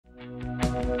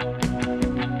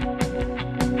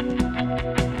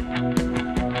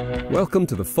Welcome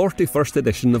to the 41st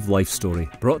edition of Life Story,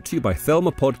 brought to you by Thelma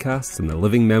Podcasts and the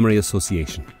Living Memory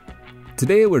Association.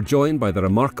 Today we're joined by the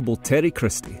remarkable Terry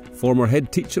Christie, former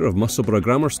head teacher of Musselburgh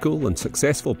Grammar School and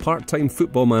successful part-time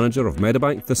football manager of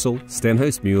Meadowbank Thistle,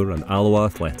 Stenhousemuir and Alloa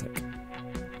Athletic.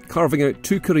 Carving out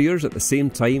two careers at the same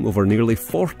time over nearly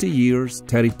 40 years,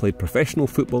 Terry played professional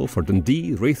football for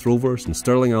Dundee, Raith Rovers and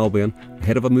Stirling Albion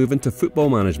ahead of a move into football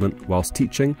management whilst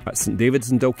teaching at St David's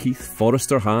in Dalkeith,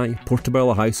 Forester High,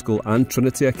 Portobello High School and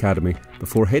Trinity Academy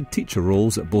before head teacher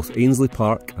roles at both Ainslie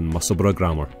Park and Musselburgh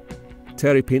Grammar.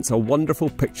 Terry paints a wonderful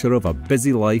picture of a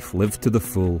busy life lived to the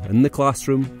full in the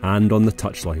classroom and on the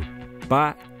touchline.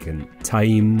 Back in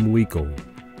time we go.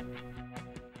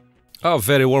 A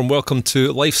very warm welcome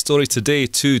to Life Story today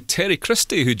to Terry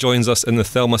Christie, who joins us in the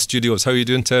Thelma studios. How are you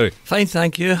doing, Terry? Fine,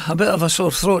 thank you. A bit of a sore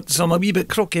throat, so I'm a wee bit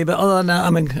croaky, but other than that,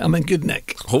 I'm in good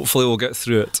nick. Hopefully we'll get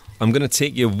through it. I'm going to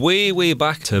take you way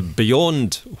back to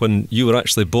beyond when you were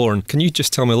actually born. Can you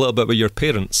just tell me a little bit about your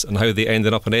parents and how they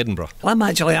ended up in Edinburgh? Well, I'm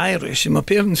actually Irish, and my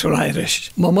parents were Irish.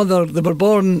 My mother, they were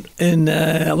born in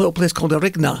a little place called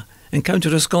Arigna in County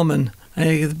Roscommon.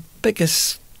 The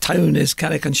biggest town is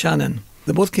Carrick-on-Shannon.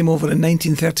 They both came over in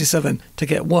 1937 to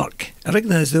get work.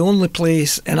 Arigna is the only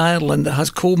place in Ireland that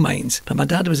has coal mines, but my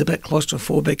dad was a bit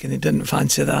claustrophobic and he didn't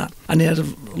fancy that. And he had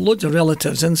loads of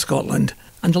relatives in Scotland.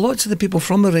 And lots of the people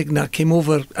from Arigna came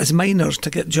over as miners to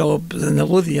get jobs in the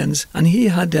Lothians. And he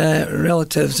had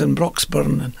relatives in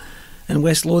Broxburn in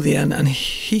West Lothian, and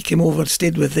he came over,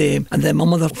 stayed with them, and then my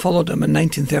mother followed him in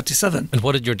 1937. And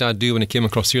what did your dad do when he came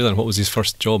across here then? What was his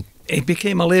first job? He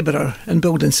became a labourer in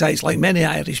building sites like many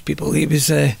Irish people. He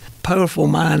was a powerful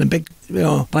man and big,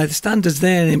 by the standards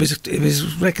then, he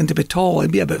was reckoned to be tall.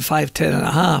 He'd be about 5'10" and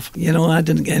a half. I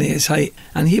didn't get any of his height.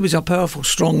 And he was a powerful,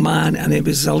 strong man, and he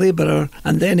was a labourer.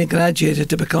 And then he graduated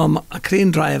to become a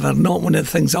crane driver, not one of the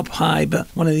things up high, but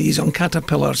one of these on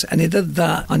caterpillars. And he did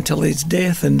that until his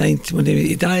death when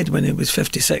he died when he was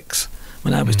 56,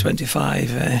 when I was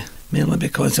 25, mainly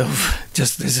because of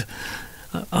just his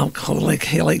alcohol.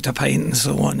 He liked a pint and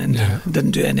so on, and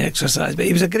didn't do any exercise, but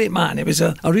he was a great man. He was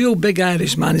a real big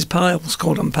Irish man. His pals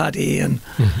called him Paddy and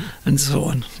so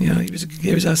on.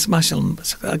 He was a smashing,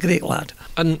 a great lad.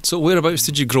 And so whereabouts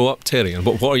did you grow up, Terry, and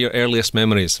what are your earliest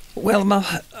memories? Well,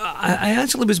 I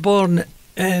actually was born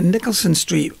in Nicholson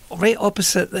Street, right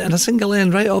opposite, in a single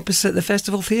end right opposite the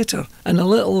Festival Theatre, and a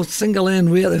little single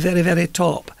end way at the very, very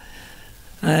top.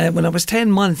 When I was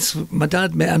 10 months, my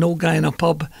dad met an old guy in a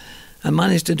pub and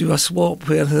managed to do a swap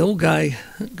where the old guy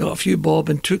got a few bob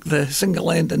and took the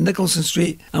single end in Nicholson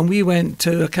Street, and we went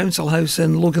to a council house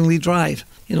in Logan Lee Drive.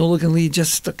 Logan Lee,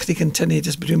 just a creek and tinny,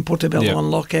 just between Portobello and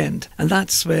Loch End, and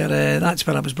that's where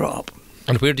I was brought up.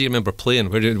 And where do you remember playing?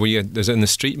 Were you? Is it in the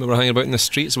street? Remember hanging about in the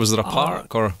streets? Was there a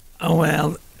park or? Oh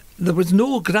well, there was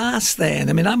no grass then.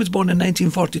 I was born in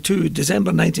 1942, December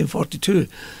 1942,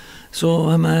 so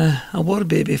I'm a war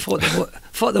baby. Fought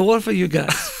the war for you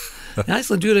guys. I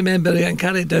actually do remember getting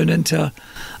carried down into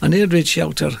an air raid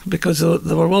shelter because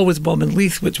they were always bombing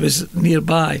Leith, which was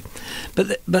nearby.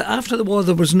 But after the war,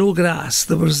 there was no grass.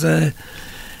 There was, and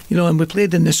we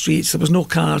played in the streets. There was no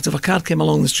cars. If a car came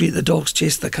along the street, the dogs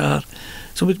chased the car.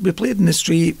 So we played in the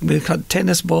street. We had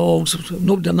tennis balls.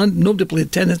 Nobody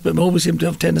played tennis, but we always seemed to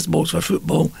have tennis balls for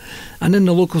football. And in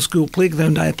the local school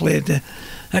playground, I played at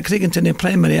Craigentinny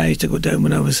Primary. I used to go down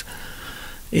when I was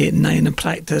 8 and 9 in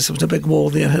practice. There was a big wall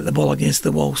there, hit the ball against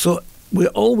the wall. So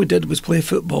all we did was play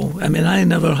football. I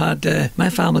never had, my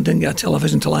family didn't get a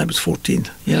television until I was 14.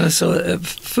 So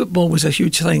football was a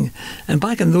huge thing. And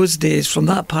back in those days, from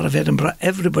that part of Edinburgh,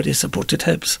 everybody supported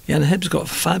Hibs. And Hibs got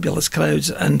fabulous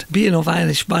crowds. And being of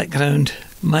Irish background,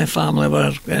 my family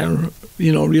were,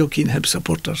 real keen Hibs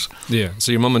supporters. Yeah,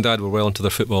 so your mum and dad were well into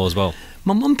their football as well?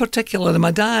 My mum particularly.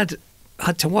 My dad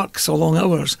had to work so long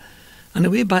hours. And the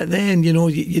way back then,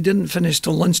 you didn't finish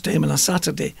till lunchtime on a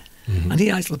Saturday. And he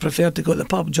actually preferred to go to the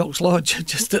pub, Jock's Lodge,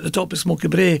 just at the top of Smoky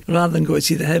Brae, rather than go to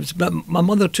see the Hibs. But my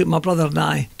mother took my brother and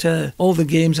I to all the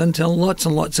games and to lots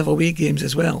and lots of away games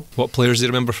as well. What players do you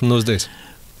remember from those days?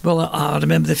 Well, I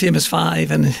remember the famous five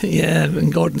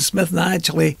and Gordon Smith, and I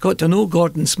actually got to know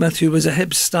Gordon Smith, who was a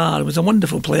Hibs star. He was a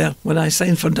wonderful player. When I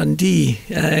signed for Dundee,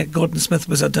 Gordon Smith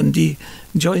was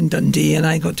joined Dundee, and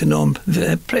I got to know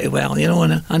him pretty well,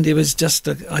 and he was just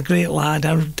a great lad,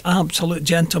 an absolute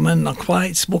gentleman, a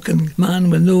quiet spoken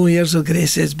man with no airs or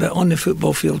graces, but on the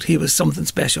football field he was something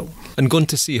special. And going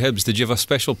to see Hibs, did you have a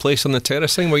special place on the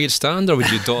terracing where you'd stand, or would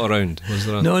you dot around? Was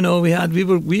there No,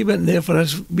 we went there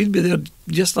we'd be there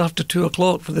just after 2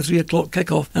 o'clock for the 3 o'clock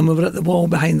kick-off, and we were at the wall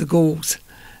behind the goals.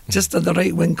 just in the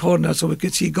right wing corner so we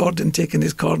could see Gordon taking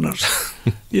his corners.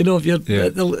 You know, if you're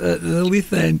at the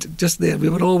Leith end, just there. We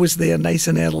were always there nice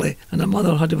and early, and our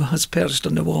mother had us perched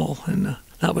on the wall, and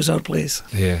that was our place.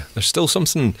 Yeah, there's still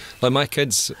something, like my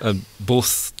kids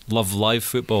both love live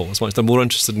football as much. They're more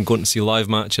interested in going to see live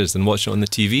matches than watching it on the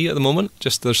TV at the moment.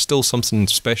 Just there's still something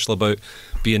special about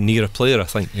being near a player, I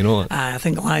think, you know. I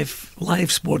think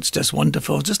live sport's just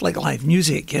wonderful, just like live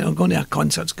music, you know. Going to a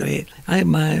concert's great.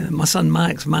 My son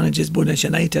Max manages Bonus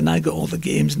United, and I got all the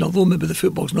games, and although maybe the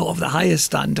football's not of the highest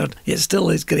standard, it still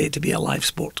is great to be a live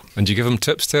sport. And do you give him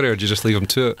tips, Terry, or do you just leave him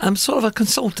to it? I'm sort of a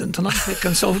consultant, an unpaid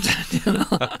consultant, you know.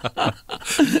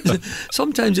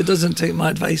 Sometimes it doesn't take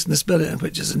my advice in the spirit in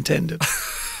which is intended.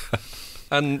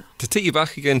 And to take you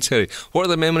back again, Terry, what are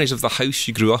the memories of the house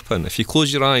you grew up in? If you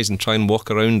close your eyes and try and walk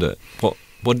around it,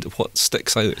 what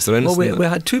sticks out? Is there anything? Well, we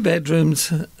had 2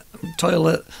 bedrooms,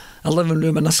 toilet, a living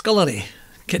room and a scullery.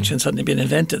 Kitchens hadn't been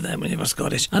invented then when you were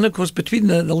Scottish. And of course, between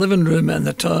the living room and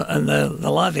the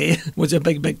lavvy was a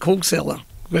big coal cellar,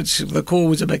 which the coal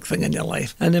was a big thing in your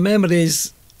life. And the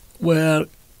memories were...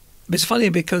 It's funny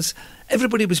because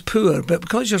everybody was poor, but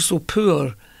because you're so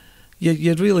poor,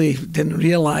 you really didn't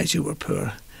realise you were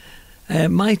poor.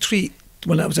 My treat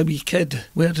when I was a wee kid,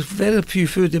 we had very few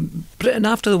food. Britain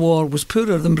after the war was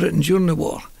poorer than Britain during the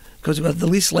war because we had the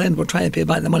least land. We're trying to pay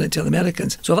back the money to the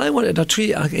Americans. So if I wanted a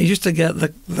treat, I used to get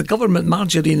the government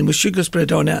margarine with sugar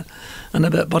spread on it and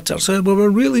a bit of butter. So we were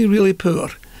really, really poor,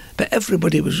 but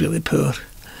everybody was really poor.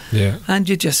 Yeah. And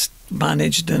you just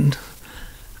managed, and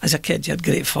as a kid you had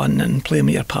great fun and playing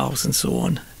with your pals and so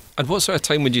on. And what sort of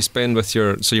time would you spend with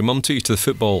your mum took you to the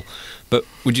football, but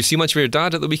would you see much of your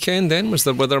dad at the weekend then?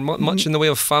 Were there much in the way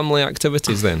of family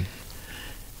activities then?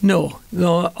 No,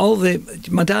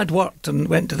 my dad worked and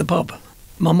went to the pub.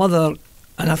 My mother,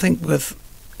 and I think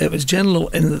it was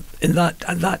general at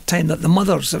that time that the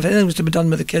mothers, if anything was to be done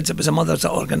with the kids, it was the mothers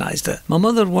that organised it. My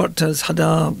mother had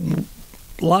a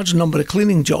large number of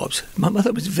cleaning jobs. My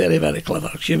mother was very, very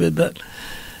clever. She would, but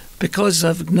because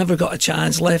I've never got a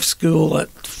chance, left school at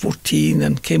 14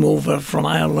 and came over from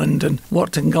Ireland and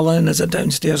worked in Gullin as a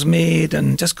downstairs maid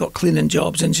and just got cleaning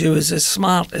jobs, and she was as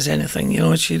smart as anything, you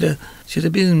know. She'd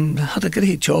have had a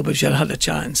great job if she had a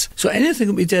chance. So anything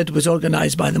that we did was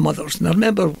organised by the mothers. And I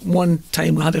remember one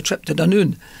time we had a trip to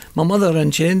Dunoon. My mother,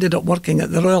 and she ended up working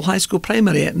at the Royal High School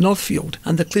Primary at Northfield,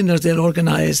 and the cleaners there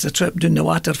organised the trip down the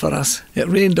water for us. It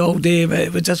rained all day, but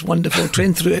it was just wonderful.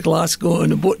 Train through to Glasgow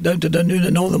and a boat down to Dunoon,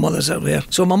 and all the mothers out there.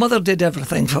 So my mother did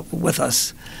everything with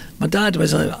us. My dad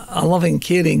was a loving,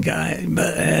 caring guy,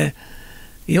 but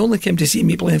he only came to see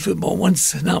me playing football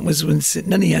once, and that was when St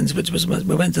Ninians, which was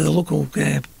we went to the local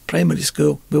primary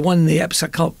school. We won the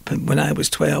IPSA Cup when I was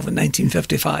 12 in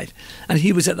 1955, and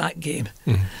he was at that game.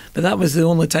 Mm-hmm. But that was the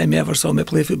only time he ever saw me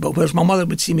play football, whereas my mother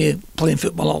would see me playing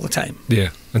football all the time.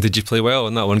 Yeah. And did you play well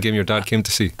in that one game your dad came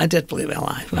to see? I did play well.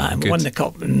 I won the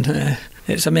cup, and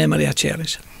it's a memory I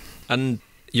cherish. And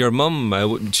your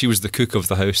mum, she was the cook of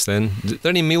the house then. Are there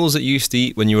any meals that you used to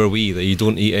eat when you were wee that you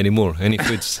don't eat anymore? Any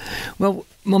foods? Well,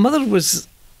 my mother was,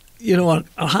 you know,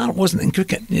 her heart wasn't in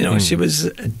cooking. You know, she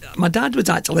was. My dad was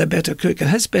actually a better cook, and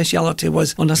his speciality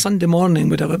was on a Sunday morning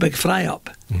we'd have a big fry up.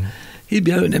 Mm. He'd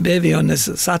be out in a bevy on this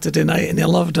Saturday night, and he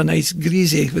loved a nice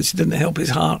greasy, which didn't help his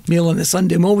heart, meal on the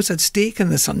Sunday. We always had steak on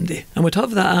the Sunday, and we'd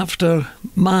have that after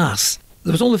Mass.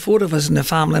 There was only 4 of us in the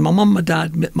family: my mum, my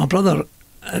dad, my brother,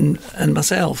 and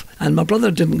myself. And my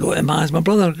brother didn't go to Mass. My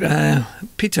brother,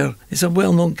 Peter, is a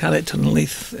well-known character in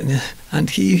Leith, and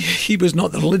he was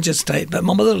not the religious type, but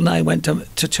my mother and I went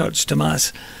to church, to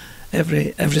Mass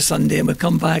every Sunday, and we'd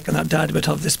come back and our dad would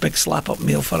have this big slap-up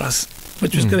meal for us,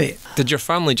 which was great. Did your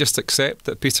family just accept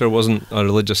that Peter wasn't a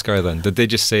religious guy then? Did they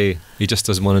just say, he just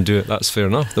doesn't want to do it, that's fair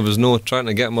enough? There was no trying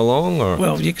to get him along? Or?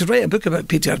 Well, you could write a book about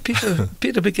Peter.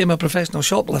 Peter became a professional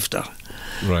shoplifter.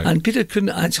 Right. And Peter couldn't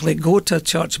actually go to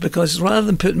church because rather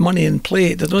than putting money in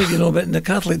plate, I don't know if you know, but in the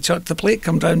Catholic Church, the plate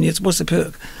come down and you're supposed to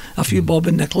put a few bob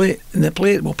in the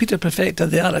plate. Well, Peter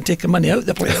perfected the art of taking money out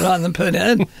the plate rather than putting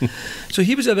it in. So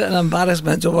he was a bit of an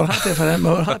embarrassment, so we're happy for him.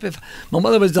 My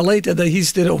mother was delighted that he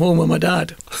stayed at home with my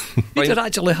dad. Peter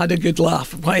actually had a good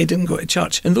laugh why he didn't go to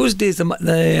church. In those days,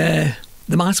 the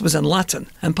Mass was in Latin,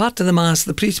 and part of the Mass,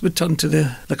 the priest would turn to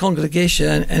the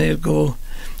congregation and he'd go,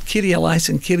 Kyrie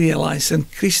eleison, Kyrie eleison,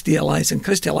 Christie eleison,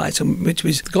 Christie eleison, which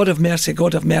was God of mercy,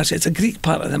 God of mercy. It's a Greek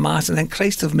part of the Mass, and then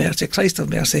Christ of mercy, Christ of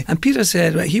mercy. And Peter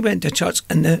said, he went to church,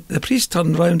 and the priest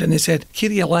turned round and he said,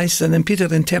 Kyrie eleison, and Peter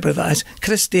interpreted that as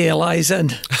Christie eleison.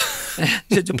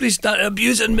 He said, the priest started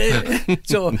abusing me.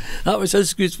 So that was his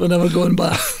excuse for never going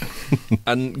back.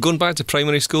 And going back to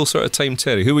primary school sort of time,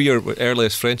 Terry, who were your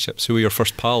earliest friendships? Who were your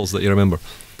first pals that you remember?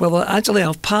 Well, actually, I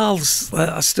have pals that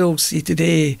I still see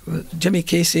today. Jimmy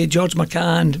Casey, George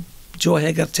McCann, Joe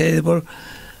Hegarty. They were,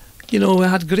 we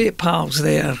had great pals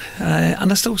there.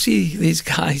 And I still see these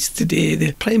guys today.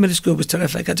 The primary school was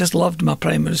terrific. I just loved my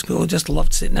primary school. Just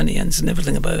loved Stenhousemuir and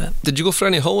everything about it. Did you go for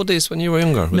any holidays when you were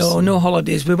younger? No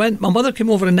holidays. We went. My mother came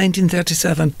over in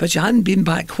 1937, but she hadn't been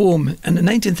back home. And in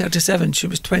 1937, she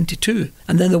was 22.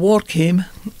 And then the war came,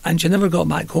 and she never got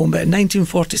back home. But in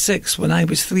 1946, when I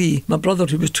was 3, my brother,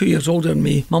 who was 2 years older than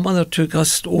me, my mother took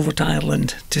us over to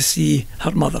Ireland to see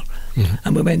her mother. Mm-hmm.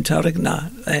 And we went to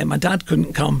Arigna. My dad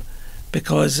couldn't come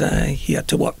because he had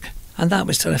to work. And that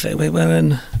was terrific. We were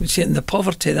in the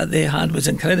poverty that they had was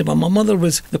incredible.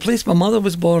 The place my mother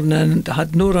was born in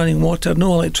had no running water,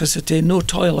 no electricity, no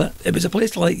toilet. It was a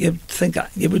place like you'd think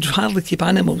you would hardly keep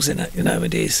animals in it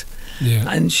nowadays. Yeah.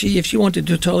 And if she wanted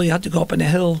to do a toilet, you had to go up on a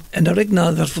hill. In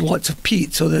Arigna, there's lots of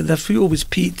peat, so their fuel was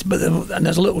peat, and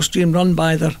there's a little stream run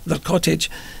by their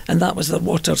cottage, and that was their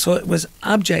water. So it was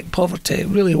abject poverty, it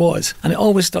really was. And it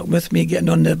always stuck with me getting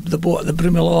on the boat at the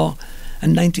Broomielaw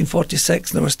in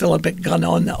 1946. There was still a big gun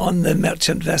on the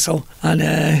merchant vessel, and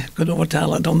going over to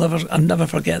Ireland. I'll never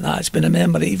forget that. It's been a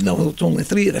memory, even though I was only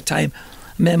 3 at the time.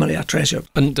 Memory I treasure.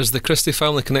 And does the Christie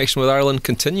family connection with Ireland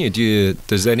continue?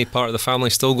 Does any part of the family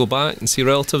still go back and see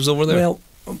relatives over there? Well,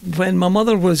 when my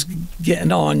mother was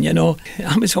getting on,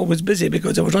 I was always busy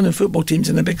because I was running football teams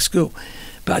in a big school.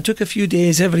 But I took a few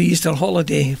days every Easter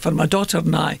holiday for my daughter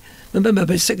and I. Remember,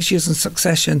 about 6 years in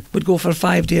succession, would go for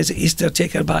 5 days at Easter,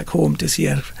 take her back home to see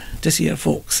her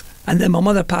folks. And then my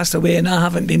mother passed away, and I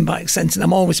haven't been back since. And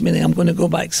I'm always meaning I'm going to go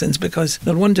back since, because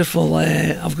they're wonderful.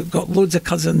 I've got loads of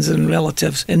cousins and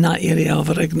relatives in that area of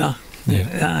Arigna.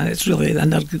 Yeah. It's really,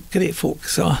 and they're great folk.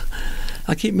 So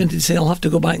I keep meaning to say I'll have to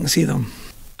go back and see them.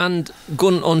 And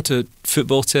going on to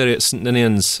football, Terry, at St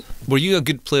Ninians, were you a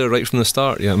good player right from the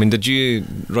start? Yeah, I mean, did you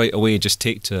right away just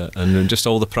take to it and just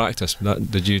all the practice?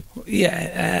 Did you?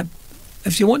 Yeah.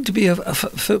 If you want to be a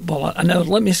footballer, and now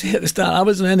let me say at the start, I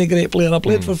wasn't any great player. I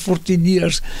played for 14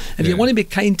 years. If you want to be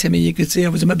kind to me, you could say I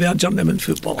was maybe a journeyman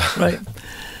footballer, right?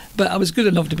 But I was good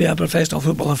enough to be a professional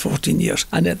footballer for 14 years.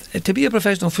 And to be a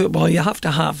professional footballer, you have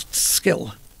to have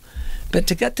skill. But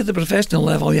to get to the professional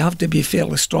level, you have to be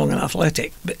fairly strong and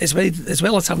athletic, but as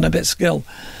well as having a bit of skill.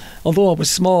 Although I was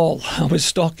small, I was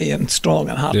stocky and strong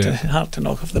and hard to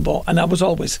knock off the ball. And I was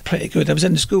always pretty good. I was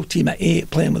in the school team at 8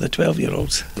 playing with the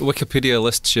 12-year-olds. Wikipedia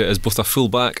lists you as both a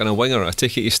full-back and a winger. I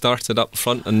take it you started up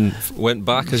front and went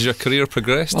back as your career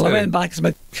progressed? Well, I went back as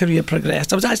my career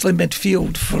progressed. I was actually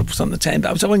midfield for some time, but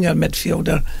I was a winger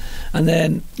midfielder. And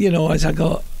then, as I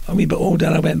got a wee bit older,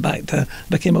 I went back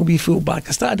became a wee full-back.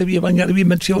 I started a wee winger, a wee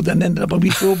midfielder, and ended up a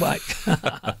wee full-back.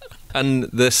 And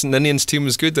the St Ninians team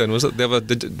was good then, was it?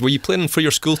 Were you playing for your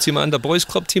school team and a boys'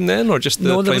 club team then, or just the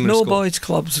primary school? No, there was no boys'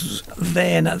 clubs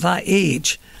then at that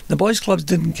age. The boys' clubs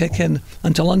didn't kick in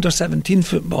until under-17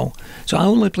 football. So I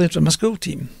only played for my school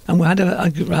team. And we had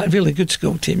a really good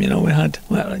school team, We had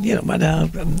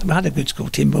a good school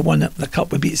team. We won the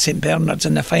cup. We beat St Bernard's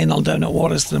in the final down at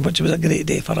Warriston, which was a great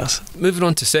day for us. Moving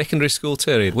on to secondary school,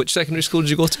 Terry. Which secondary school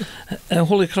did you go to?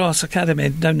 Holy Cross Academy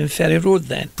down in Ferry Road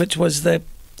then, which was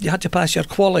you had to pass your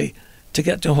quali to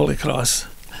get to Holy Cross.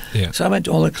 Yeah. So I went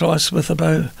to Holy Cross with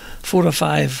about 4 or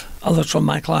 5 others from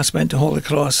my class went to Holy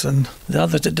Cross, and the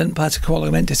others that didn't pass the quali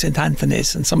went to St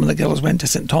Anthony's, and some of the girls went to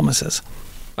St Thomas's.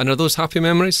 And are those happy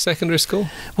memories, secondary school?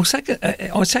 Well,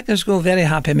 secondary school, very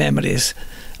happy memories.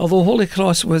 Although Holy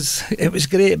Cross was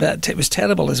great, but it was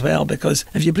terrible as well, because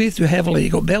if you breathed too heavily,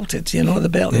 you got belted. The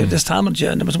belt, they just hammered you.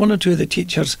 And there was 1 or 2 of the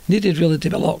teachers needed really to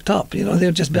be locked up. They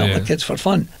were just belting the kids for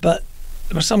fun. But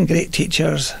there were some great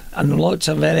teachers and lots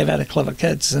of very, very clever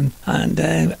kids, and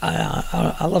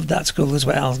I loved that school as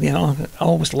well. I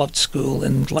always loved school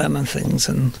and learning things.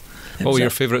 And what were your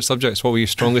favourite subjects? What were you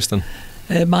strongest in?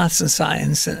 Maths and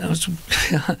science. And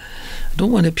I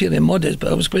don't want to appear immodest,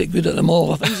 but I was quite good at them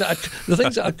all. The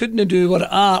things that I couldn't do were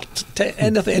art,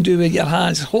 anything to do with your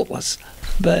hands, hopeless.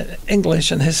 But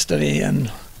English and history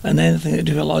and anything to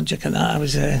do with logic and that,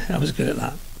 I was good at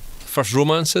that. First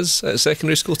romances at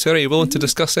secondary school, Terry? Are you willing to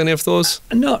discuss any of those?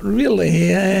 Not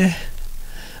really. I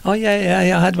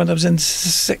had when I was in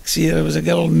 6th year. There was a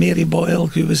girl, Mary Boyle,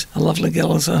 who was a lovely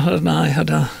girl. So her and I had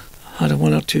a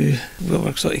 1 or 2. We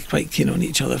were sort of quite keen on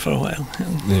each other for a while.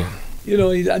 Yeah.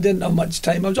 I didn't have much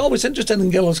time. I was always interested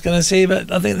in girls, can I say, but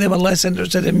I think they were less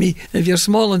interested in me. If you're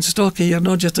small and stocky, you're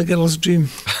not just a girl's dream.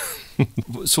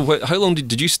 So how long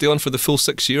did you stay on for the full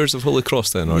 6 years of Holy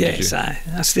Cross then? Or yes, did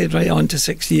you? I stayed right on to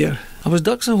 6th year. I was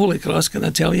DUX of Holy Cross, can I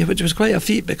tell you, which was quite a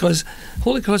feat, because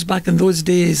Holy Cross back in those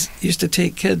days used to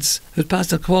take kids who'd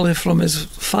passed their quality from as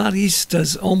far east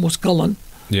as almost Gullen,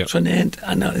 Trinent,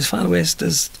 and as far west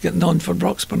as getting on for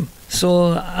Broxburn.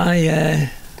 So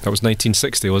that was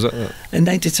 1960, was it? In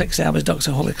 1960 I was DUX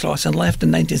of Holy Cross and left in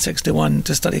 1961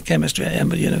 to study chemistry at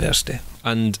Edinburgh University.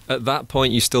 And at that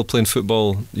point you still playing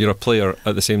football, you're a player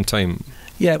at the same time?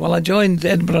 Yeah, well, I joined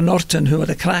Edinburgh Norton, who had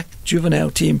a crack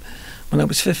juvenile team, when I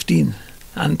was 15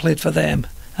 and played for them.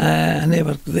 And they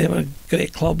were a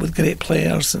great club with great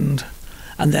players. And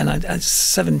then at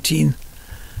 17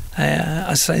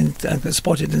 I got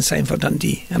spotted and signed for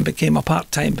Dundee and became a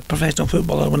part-time professional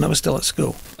footballer when I was still at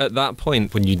school. At that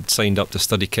point, when you signed up to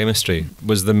study chemistry,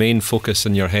 was the main focus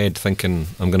in your head thinking,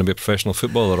 I'm going to be a professional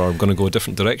footballer, or I'm going to go a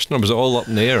different direction, or was it all up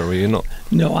in the air? Were you not?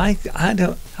 No, I had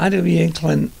a wee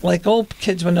inkling. Like all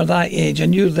kids when they're that age,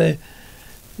 and you're the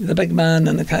big man,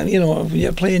 and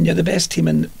you're playing, you're the best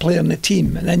player in the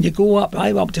team, and then you go up.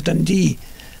 I went up to Dundee.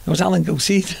 There was Alan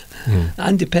Gilseed.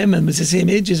 Andy Penman was the same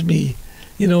age as me.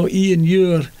 Ian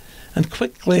Ure, and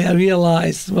quickly I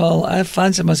realised, well, I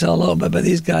fancy myself a little bit, but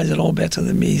these guys are all better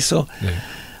than me. So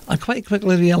I quite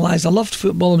quickly realised I loved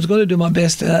football. I was going to do my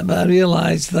best at it, but I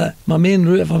realised that my main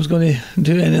route, if I was going to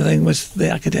do anything, was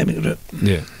the academic route.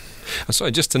 Yeah. And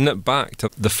sorry, just to nip back to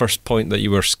the first point that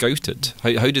you were scouted,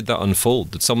 how did that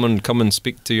unfold? Did someone come and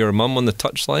speak to your mum on the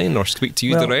touchline, or speak to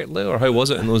you directly, or how was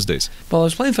it in those days? Well, I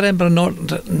was playing for Edinburgh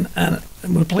Norton, and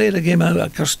we played a game out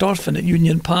at Kirstorfen at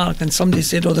Union Park, and somebody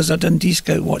said, there's a Dundee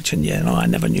scout watching you. I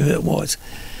never knew who it was.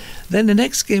 Then the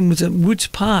next game was at Woods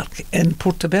Park in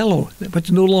Portobello, which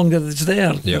no longer is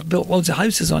there. They've built loads of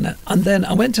houses on it. And then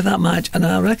I went to that match and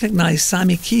I recognised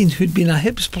Sammy Keane, who'd been a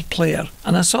Hibs player.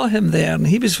 And I saw him there, and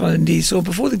he was for Dundee. So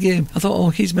before the game, I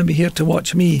thought, he's maybe here to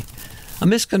watch me. I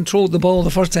miscontrolled the ball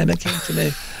the first time it came to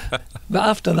me. But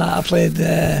after that,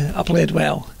 I played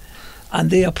well. And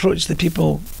they approached the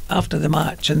people after the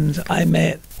match, and I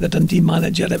met the Dundee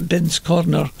manager at Binns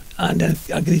Corner and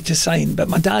agreed to sign. But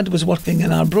my dad was working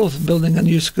in Arbroath building a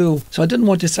new school, so I didn't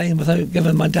want to sign without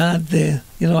giving my dad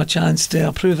a chance to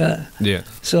approve it. Yeah.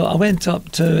 So I went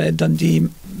up to Dundee,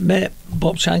 met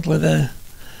Bob Shankly,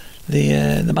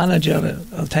 the manager at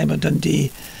the time at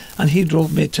Dundee, and he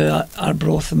drove me to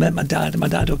Arbroath and met my dad, and my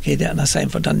dad okayed it, and I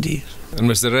signed for Dundee. And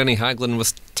was there any haggling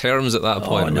with terms at that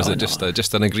point? No, was it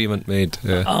just an agreement made?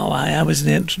 Yeah. I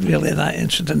wasn't really that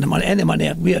interested in the money. Any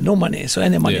money, we had no money, so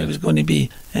any money was going to be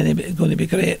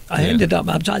great. I ended up,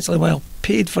 I was actually well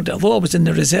paid for it. Although I was in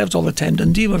the reserves all the time,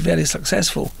 Dundee were very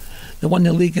successful. They won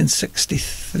the league in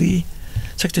 62,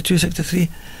 63,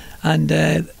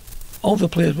 and all the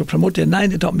players were promoted, and I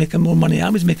ended up making more money. I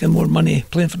was making more money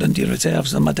playing for Dundee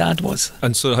reserves than my dad was.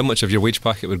 And so how much of your wage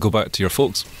packet would go back to your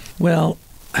folks? Well,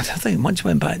 I don't think much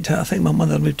went back to it. I think my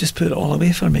mother would just put it all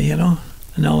away for me, No,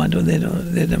 I don't. They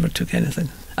never took anything.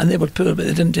 And they were poor, but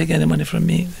they didn't take any money from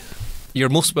me. You're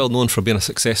most well known for being a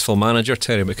successful manager,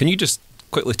 Terry, but can you just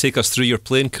quickly take us through your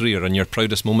playing career and your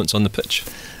proudest moments on the pitch?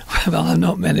 Well, I've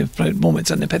not many proud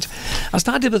moments on the pitch. I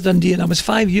started with Dundee, and I was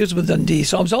 5 years with Dundee,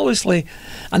 so I was obviously,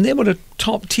 and they were a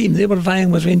top team. They were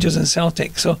vying with Rangers and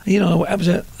Celtic, so I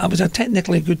was a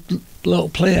technically good little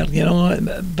player,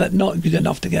 but not good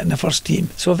enough to get in the first team.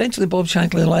 So eventually Bob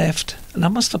Shankly left, and I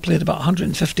must have played about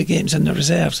 150 games in the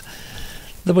reserves.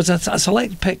 There was a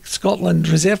select pick, Scotland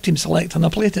reserve team select, and I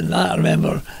played in that, I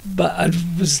remember, but I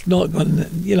was not going,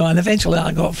 and eventually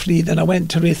I got freed, and I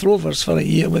went to Raith Rovers for a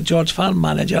year with George Farm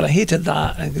manager. I hated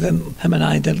that, him and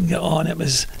I didn't get on. It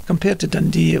was, compared to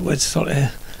Dundee, it was sort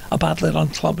of a badly run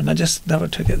club, and I just never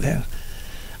took it there.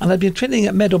 And I'd been training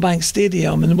at Meadowbank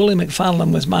Stadium, and Willie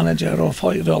McFarlane was manager of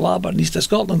Hoyt Alloa and East of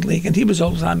Scotland League, and he was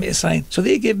always having me to sign. So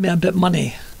they gave me a bit of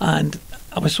money, and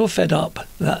I was so fed up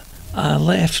that I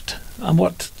left and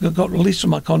got released from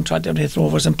my contract at Raith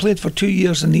Rovers and played for 2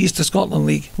 years in the East of Scotland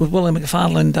League with Willie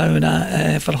McFarlane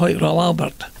down for Hoyt Royal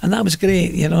Albert, and that was great.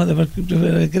 They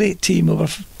were a great team. We were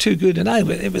too good, and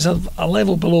it was a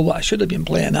level below what I should have been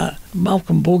playing at.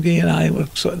 Malcolm Bogey and I were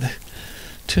sort of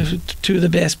two of the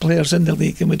best players in the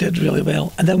league, and we did really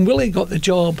well. And then Willie got the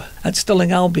job at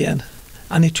Stirling Albion,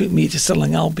 and he took me to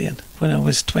Stirling Albion when I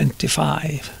was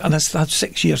 25, and I had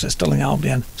 6 years at Stirling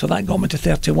Albion, so that got me to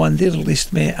 31. They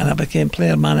released me, and I became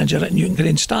player manager at Newton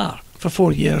Grange Star for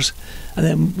 4 years, and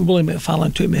then Willie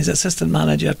McFarlane took me as assistant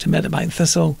manager to Meadowbank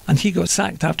Thistle, and he got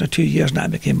sacked after 2 years, and I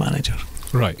became manager.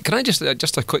 Right. Can I just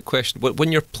a quick question?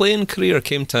 When your playing career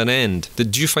came to an end,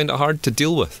 did you find it hard to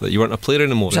deal with that you weren't a player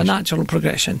anymore? It was a natural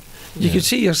progression. You could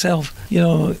see yourself,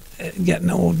 getting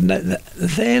old.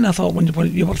 Then I thought when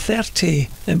you were 30,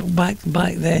 and back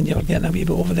then you were getting a wee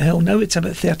bit over the hill. Now it's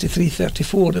about 33,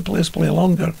 34, the players play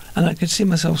longer, and I could see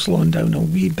myself slowing down a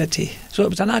wee bitty. So it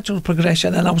was a natural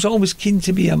progression, and I was always keen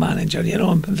to be a manager.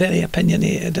 I'm very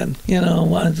opinionated, and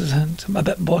I'm a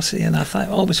bit bossy, and I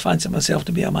always fancied myself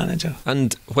to be a manager.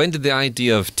 And when did the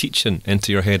idea of teaching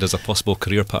enter your head as a possible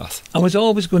career path? I was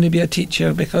always going to be a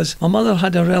teacher because my mother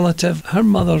had a relative, her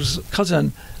mother's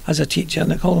cousin, as a teacher,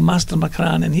 and they called him Master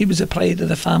McCran, and he was the pride of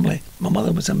the family. My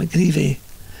mother was a McGreevy,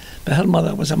 but her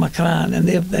mother was a McCran,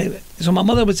 and so my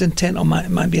mother was intent on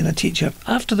my being a teacher.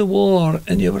 After the war,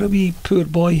 and you were a wee poor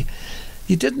boy,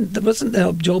 there wasn't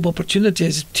the job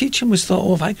opportunities. Teaching was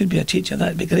thought, if I could be a teacher,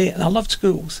 that'd be great. And I loved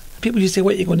schools. People used to say,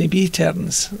 what are you going to be,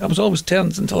 Terence? I was always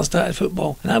Terence until I started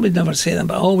football, and I would never say them,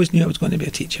 but I always knew I was going to be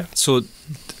a teacher. So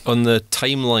on the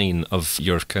timeline of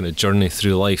your kind of journey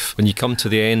through life, when you come to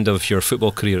the end of your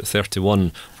football career at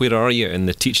 31, where are you in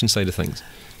the teaching side of things?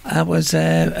 I was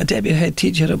a deputy head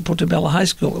teacher at Portobello High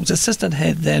School. It was assistant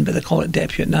head then, but they call it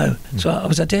deputy now. So I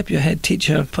was a deputy head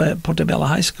teacher at Portobello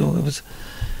High School. I was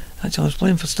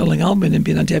playing for Stirling Albion and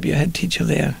being a deputy head teacher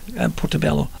there at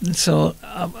Portobello. So,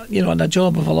 and a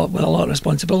job with a lot of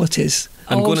responsibilities.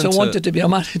 I also wanted to be a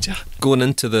manager. Going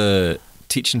into the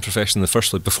teaching profession in the first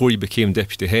place, before you became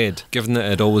deputy head, given that it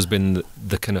had always been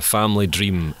the kind of family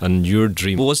dream and your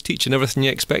dream, was teaching everything you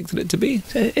expected it to be?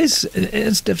 It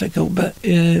is difficult, but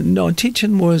no,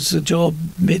 teaching was a job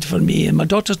made for me, and my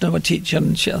daughter's now a teacher,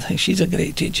 and I think she's a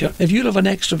great teacher. If you're of an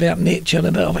extrovert nature, a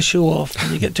bit of a show-off,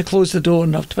 and you get to close the door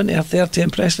and have 20 or 30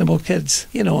 impressionable kids,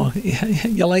 you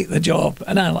like the job,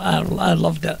 and I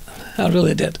loved it. I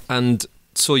really did. And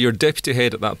so you're deputy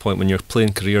head at that point when your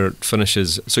playing career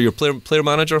finishes. So you're player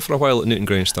manager for a while at Newton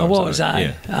Grange Stars. I was,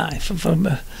 aye.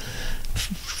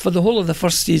 For the whole of the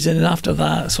first season, and after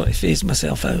that I sort of phased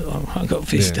myself out. I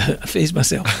phased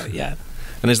myself out, yeah.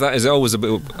 And is it always a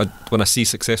bit, when I see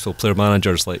successful player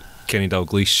managers like Kenny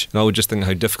Dalglish, I would just think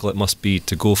how difficult it must be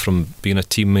to go from being a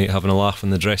teammate, having a laugh in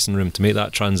the dressing room, to make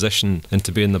that transition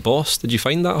into being the boss. Did you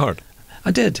find that hard?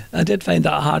 I did find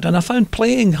that hard, and I found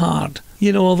playing hard.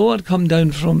 Although I'd come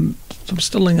down from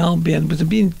Stirling Albion,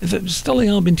 if it was Stirling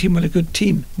Albion team were a good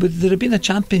team, would there have been a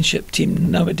championship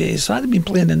team nowadays? So I'd have been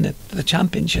playing in the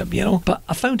championship, But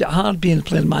I found it hard being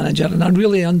player manager, and I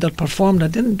really underperformed. I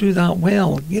didn't do that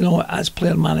well, as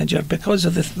player manager because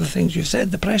of the things you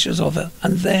said, the pressures of it.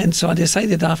 And then, so I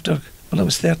decided after, when I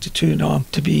was 32 now,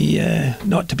 to be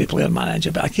not to be player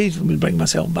manager, but occasionally would bring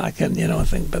myself back in, I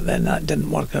think. But then that didn't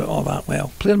work out all that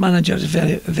well. Player manager is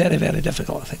very, very, very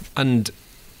difficult, I think. And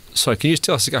sorry, can you just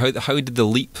tell us how did the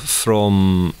leap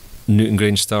from Newton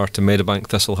Grange Star to Meadowbank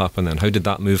Thistle happen then? How did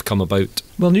that move come about?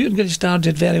 Well, Newton Grange Star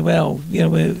did very well.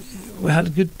 We had a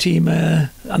good team, and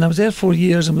I was there 4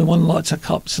 years, and we won lots of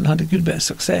cups and had a good bit of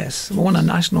success. We won a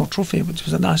national trophy, which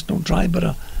was a national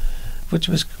Dryborough, which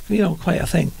was quite a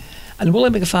thing. And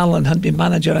Willie McFarlane had been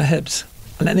manager at Hibs,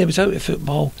 and then he was out of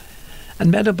football.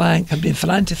 And Meadowbank had been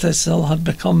Ferranti Thistle, had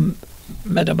become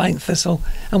Meadowbank Thistle,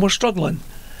 and were struggling.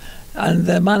 And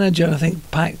the manager, I think,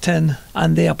 packed in,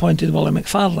 and they appointed Willie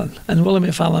McFarlane. And Willie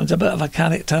McFarlane was a bit of a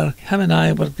character. Him and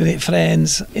I were great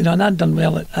friends, and I'd done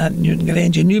well at Newton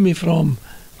Grange. He knew me from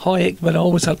Hoyk, but I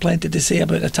always had plenty to say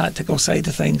about the tactical side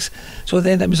of things. So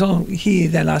then he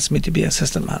then asked me to be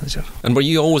assistant manager. And were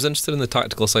you always interested in the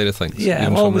tactical side of things? Yeah,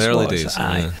 I always from the early days.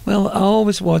 Aye. Yeah. Well, I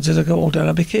always was as I got older.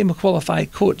 I became a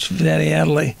qualified coach very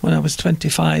early. When I was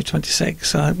 25,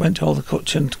 26, I went to all the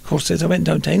coaching courses. I went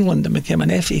down to England and became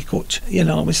an FE coach.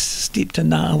 I was steeped in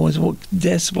that. I was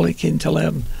desperately keen to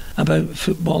learn about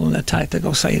football and the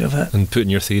tactical side of it. And putting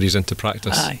your theories into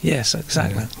practice. Aye, yes,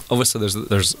 exactly. Yeah. Obviously,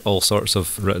 there's all sorts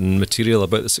of written material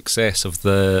about the success of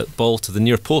the ball to the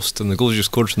near post and the goals you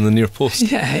scored from the near post.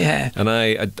 Yeah. And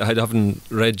I having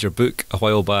read your book a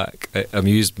while back, it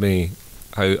amused me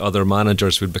how other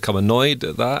managers would become annoyed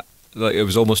at that. Like it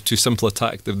was almost too simple a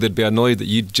tack. They'd be annoyed that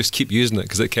you'd just keep using it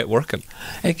because it kept working.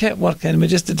 It kept working. We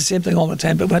just did the same thing all the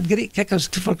time. But we had great kickers.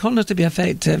 For corners to be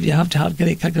effective, you have to have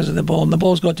great kickers of the ball, and the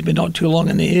ball's got to be not too long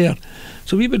in the air.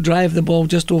 So we would drive the ball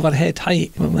just over head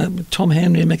height. Tom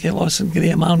Henry, Mickey Lawson,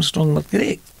 Graham Armstrong were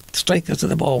great strikers of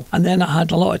the ball. And then I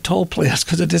had a lot of tall players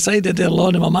because I decided early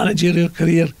on in my managerial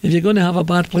career, if you're going to have a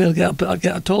bad player, get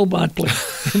a tall bad player.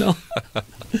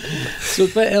 So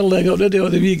quite early I got rid of all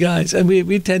the wee guys, and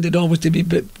we tended always to be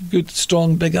good,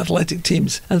 strong, big athletic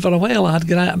teams. And for a while I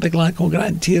had a big lad called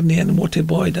Grant Tierney and Morty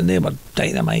Boyd, and they were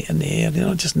dynamite in the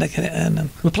air, just nicking it in.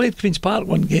 And we played Queen's Park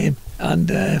one game, and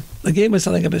the game was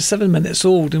I think about 7 minutes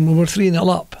old, and we were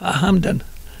 3-0 up at Hampden.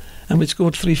 and we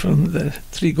scored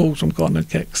 3 goals from corner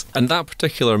kicks. And that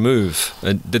particular move,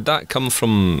 did that come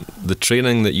from the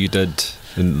training that you did?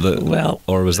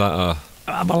 Or was that a...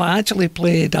 Well, I actually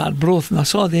played at Arbroath, and I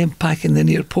saw them packing the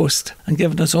near post and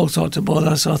giving us all sorts of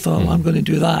bother, so I thought, well, I'm going to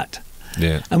do that.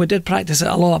 Yeah. And we did practice it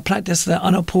a lot. Practice it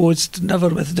unopposed, never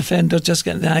with the defender, just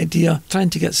getting the idea, trying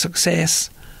to get success.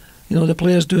 You know, the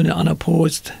players doing it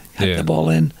unopposed, hit the ball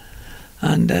in,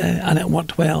 and it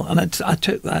worked well. And I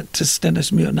took that to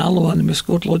Stenhousemuir and Alloa, and we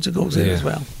scored loads of goals there as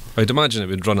well. I'd imagine it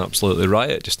would run absolutely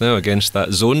riot just now against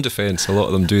that zone defence a lot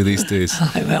of them do these days.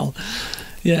 Well,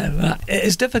 yeah, it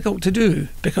is difficult to do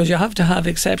because you have to have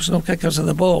exceptional kickers of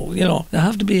the ball. You know, they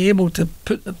have to be able to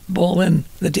put the ball in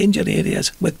the danger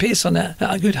areas with pace on it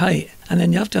at a good height, and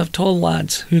then you have to have tall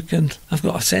lads who have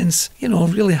got a sense, you know,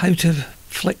 really how to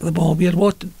flick the ball. We had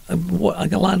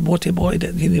a lad, Watty Boyd,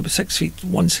 he was 6'1",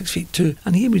 6'2",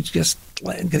 and he would just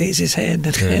let it graze his head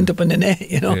and end up in the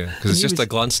net, you know. Because it's just a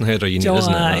glancing header you need,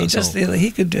 isn't it?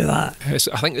 He could do that.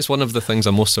 I think it's one of the things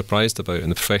I'm most surprised about in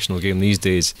the professional game these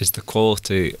days is the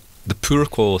poor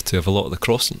quality of a lot of the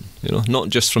crossing, you know, not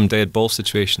just from dead ball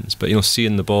situations, but, you know,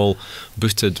 seeing the ball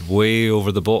booted way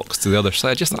over the box to the other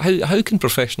side. Just how can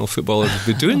professional footballers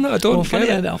be doing that? I don't get it. Funny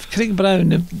enough, Craig Brown,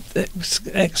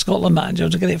 the ex-Scotland manager,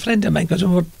 was a great friend of mine because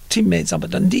we were teammates up at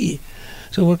Dundee.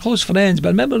 So we're close friends. But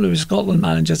I remember when he was Scotland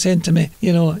manager saying to me,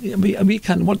 you know, we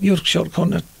can't want your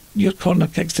corner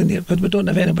kicks in there because we don't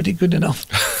have anybody good enough,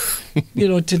 you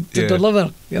know, to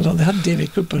deliver. You know, they had Davy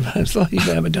Cooper, I thought he might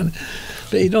have done it.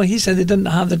 But, you know, he said they didn't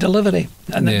have the delivery,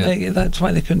 and that's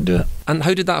why they couldn't do it. And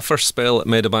how did that first spell at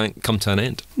Meadowbank come to an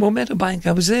end? Well, Meadowbank,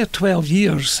 I was there 12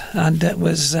 years, and it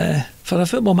was, for a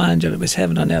football manager, it was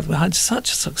heaven on earth. We had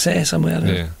such success, and we had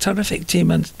a terrific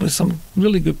team and with some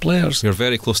really good players. You're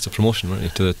very close to promotion, weren't you,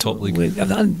 to the top league? We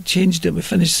hadn't changed it. We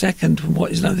finished second from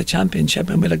what is now the Championship,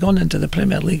 and we'd have gone into the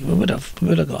Premier League. We would have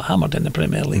got hammered in the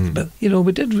Premier League. But, you know,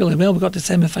 we did really well. We got to the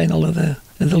semi-final of the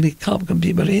League Cup,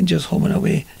 compete with Rangers home and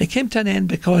away. It came to an end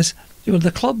because, you know,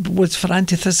 the club was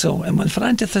Ferranti Thistle, and when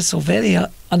Ferranti Thistle very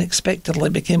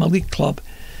unexpectedly became a league club,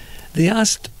 they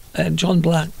asked John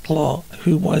Blacklaw,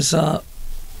 who was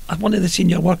one of the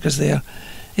senior workers there,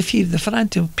 the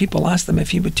Ferranti people asked him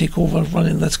if he would take over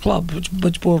running this club,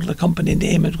 which bore the company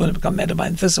name and was going to become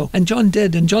Meadowbank Thistle. And John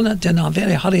did, and John had in a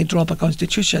very hurried draw up a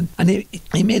constitution, and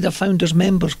he made a founders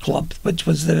members club, which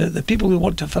was the people who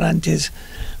worked at Ferranti's.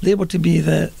 They were to be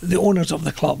the owners of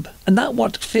the club, and that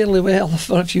worked fairly well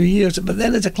for a few years. But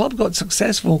then as the club got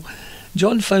successful,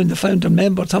 John found the founder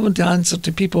members having to answer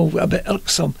to people a bit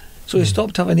irksome, so he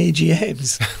stopped having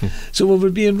AGMs. So we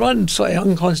were being run sort of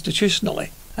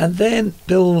unconstitutionally. And then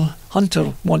Bill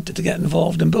Hunter wanted to get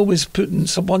involved, and Bill was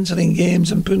sponsoring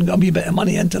games and putting a wee bit of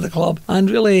money into the club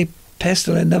and really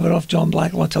pestering never off John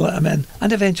Blacklaw to let him in.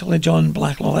 And eventually John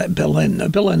Blacklaw let Bill in. Now,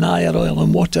 Bill and I are oil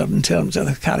and water in terms of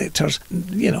the characters.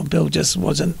 You know, Bill just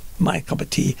wasn't my cup of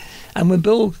tea. And when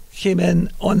Bill came in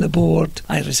on the board,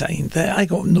 I resigned. I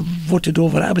got voted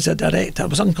over. I was a director. I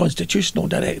was unconstitutional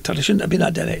director. I shouldn't have been a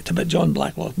director, but John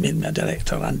Blacklaw made me a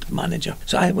director and manager.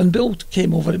 So when Bill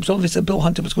came over, it was obvious that Bill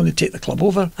Hunter was going to take the club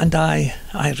over, and I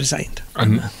resigned.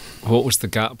 And what was the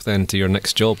gap then to your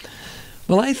next job?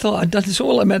 Well, I thought I'd done so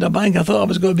well at Meadowbank. I thought I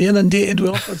was going to be inundated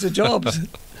with offers of jobs.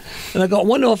 And I got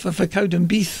one offer for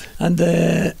Cowdenbeath, and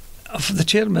the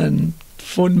chairman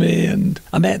phoned me, and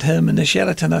I met him in the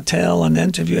Sheraton Hotel, and the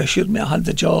interview assured me I had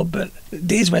the job. But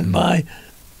days went by,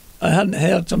 I hadn't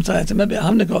heard. Sometimes maybe I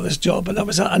haven't got this job. And I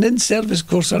was at an in-service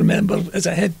course, I remember, as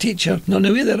a head teacher. And on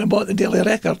the way there, I bought the Daily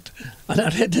Record, and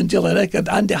I read in Daily Record,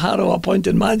 Andy Harrow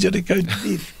appointed manager of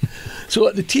Cowdenbeath. So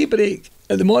at the tea break,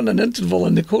 at the morning interval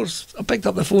in the course, I picked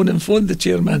up the phone and phoned the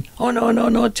chairman. Oh,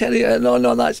 no, Terry,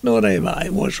 no, that's not right. But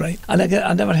it was right. And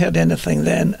I never heard anything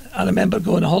then. I remember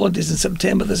going on holidays in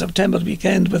September, the September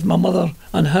weekend, with my mother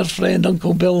and her friend,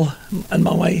 Uncle Bill, and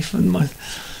my wife, and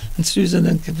Susan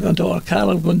and my daughter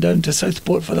Carol, going down to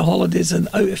Southport for the holidays and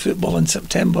out of football in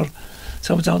September.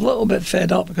 So I was a little bit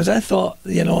fed up because I thought,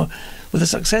 you know, with the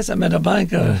success at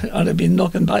Meadowbank, I'd have been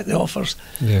knocking back the offers.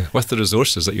 Yeah, with the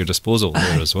resources at your disposal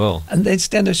there as well. And then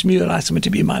Stenhousemuir asked me to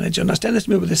be manager. Now,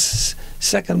 Stenhousemuir were the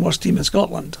second worst team in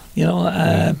Scotland, you know.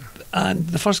 And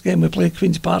the first game we played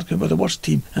Queen's Park, we were the worst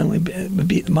team, and we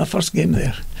beat them our first game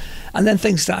there. And then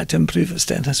things started to improve at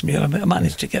Stenhousemuir. I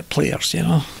managed to get players, you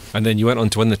know. And then you went on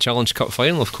to win the Challenge Cup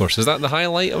final, of course. Is that the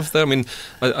highlight of I mean,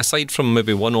 aside from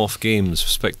maybe one-off games,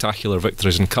 spectacular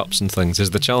victories in cups and things,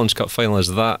 is the Challenge Cup final,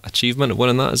 is that achievement of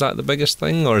winning that, is that the biggest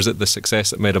thing, or is it the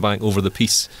success at Meadowbank over the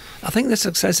piece? I think the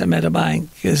success at Meadowbank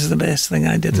is the best thing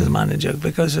I did as a manager,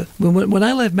 because when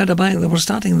I left Meadowbank, they were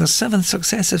starting their 7th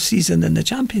successive season in the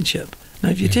Championship. Now,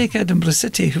 if you take Edinburgh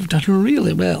City, who've done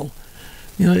really well,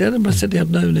 you know, Edinburgh City are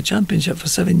now in the Championship for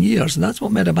 7 years, and that's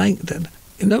what Meadowbank did.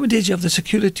 Nowadays you have the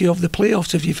security of the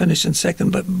playoffs if you finish in second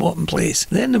but bottom place.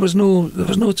 Then there was no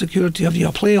security of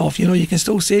your playoff. You know, you can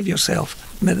still save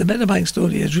yourself. The Meadowbank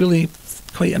story is really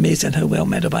quite amazing how well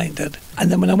Meadowbank did.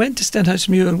 And then when I went to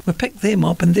Stenhousemuir, we picked them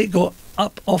up and they got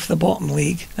up off the bottom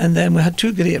league. And then we had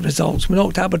 2 great results. We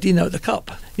knocked Aberdeen out of the cup,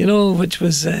 you know, which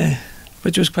was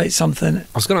quite something. I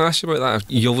was going to ask you about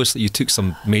that. You took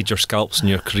some major scalps in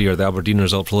your career, the Aberdeen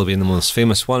result probably being the most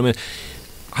famous one. I mean,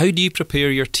 how do you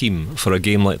prepare your team for a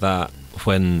game like that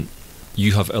when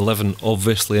you have 11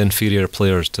 obviously inferior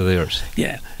players to theirs?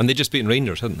 Yeah. And they just beaten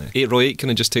Rangers, hadn't they? Roy Aitken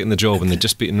had just taken the job and they'd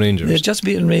just beaten Rangers. They'd just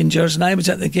beaten Rangers, and I was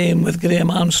at the game with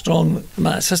Graham Armstrong,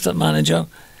 my assistant manager.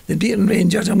 They'd beaten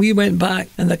Rangers, and we went back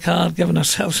in the car giving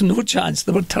ourselves no chance.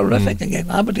 They were terrific again.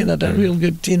 Aberdeen had a real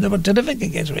good team. They were terrific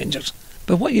against Rangers.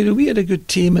 But we had a good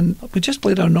team, and we just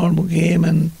played our normal game,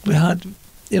 and we had...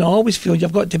 You know, I always feel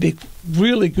you've got to be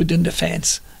really good in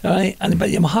defence, right?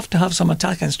 But you have to have some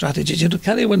attacking strategies. You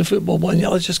can't win the football ball and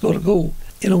let's just go to goal.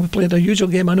 You know, we played our usual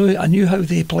game. I knew how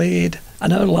they played,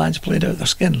 and our lads played out their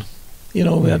skin. You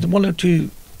know, we had 1 or 2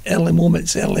 early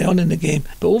moments early on in the game.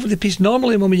 But over the piece,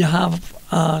 normally when you have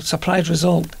a surprise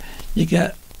result, you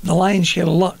get the lion's share of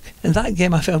luck. In that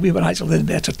game, I felt we were actually the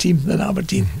better team than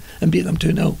Aberdeen and beat them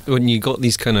 2-0. When you got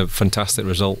these kind of fantastic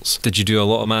results, did you do a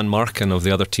lot of man marking of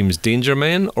the other team's danger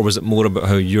men, or was it more about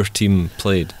how your team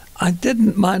played? I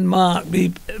didn't man mark.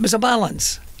 It was a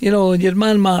balance. You know, you'd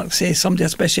man mark, say, somebody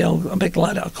a big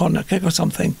lad at a corner kick or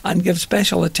something, and give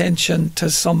special attention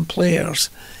to some players.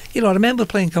 You know, I remember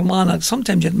playing Kilmarnock.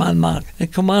 Sometimes you'd man mark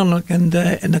at Kilmarnock in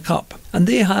the Cup. And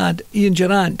they had Ian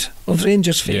Durrant of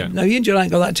Rangers fame. Yeah. Now, Ian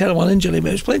Durrant got that terrible injury, but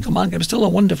he was playing Kilmarnock. He was still a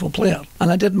wonderful player. And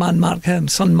I did man mark him,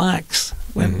 son Max.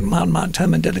 Went man marked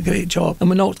him and did a great job. And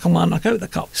we knocked Kilmarnock out of the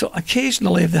Cup. So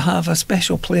occasionally, if they have a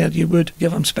special player, you would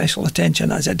give him special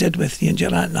attention, as I did with Ian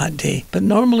Durrant that day. But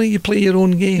normally you play your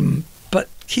own game, but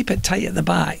keep it tight at the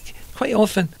back. Quite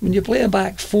often, when you play a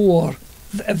back 4,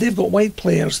 if they've got wide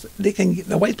players,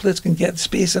 the wide players can get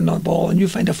space in the ball, and you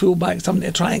find a full back, something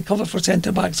to try and cover for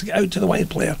centre backs to get out to the wide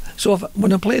player. So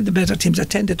when I played the better teams, I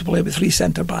tended to play with 3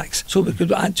 centre backs, so we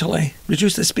could actually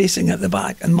reduce the spacing at the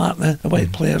back and mark the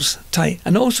wide players tight.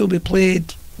 And also we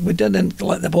didn't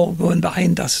let the ball go in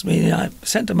behind us. I mean, my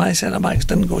centre backs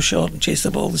didn't go short and chase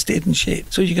the ball; they stayed in shape.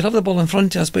 So you could have the ball in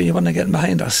front of us, but you weren't getting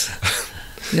behind us.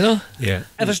 You know? Yeah.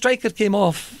 If a striker came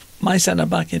off my centre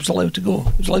back, he was allowed to go.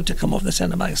 He was allowed to come off the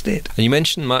centre back state. And you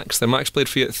mentioned Max. Then Max played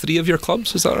for you at 3 of your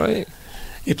clubs. Is that right?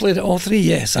 He played at all 3,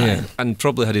 yes. Yeah. And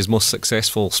probably had his most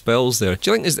successful spells there. Do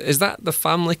you think is that the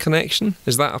family connection?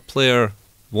 Is that a player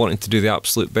wanting to do the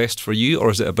absolute best for you,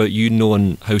 or is it about you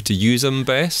knowing how to use him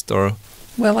best? Or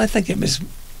well, I think there was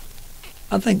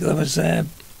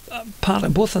part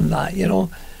of both in that. You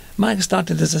know, Max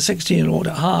started as a 16-year-old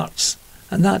at Hearts,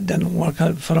 and that didn't work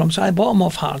out for him, so I bought him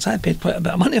off Hearts. I paid quite a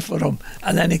bit of money for him,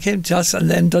 and then he came to us, and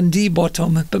then Dundee bought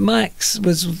him. But Max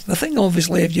was the thing.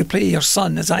 Obviously, if you play your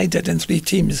son, as I did in 3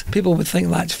 teams, people would think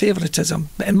that's favouritism,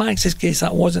 but in Max's case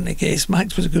that wasn't the case.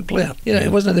 Max was a good player. You know, he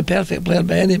wasn't the perfect player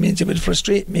by any means. He would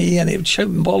frustrate me, and he would shout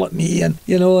and ball at me, and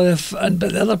you know, but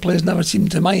the other players never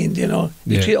seemed to mind. You know,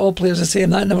 you treat all players the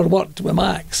same. That never worked with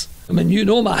Max. I mean, you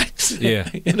know Max. Yeah.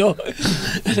 You know,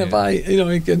 and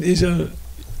if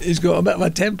he's got a bit of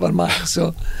a temper, Max,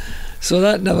 so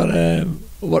that never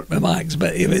worked with Max,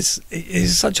 but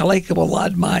he's such a likeable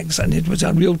lad, Max, and he was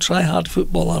a real try-hard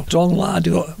footballer, strong lad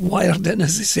who got wired in,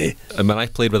 as they say. I mean, I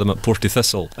played with him at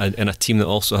Thistle in a team that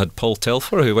also had Paul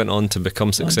Telfer, who went on to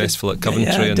become successful at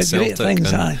Coventry and Celtic,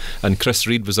 things, and Chris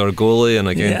Reid was our goalie, and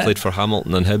again played for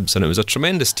Hamilton and Hibs, and it was a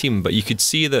tremendous team, but you could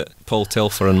see that Paul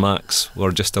Telfer and Max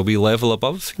were just a wee level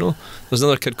above. You know, there's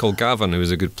another kid called Gavin who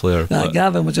was a good player.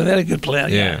 Gavin was a very good player.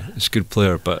 Yeah, he's a good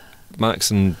player, but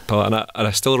Max and Paul, and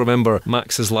I still remember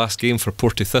Max's last game for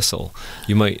Thistle.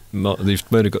 You might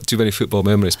have got too many football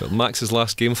memories, but Max's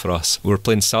last game for us, we were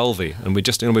playing Salvi, and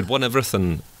we'd won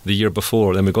everything the year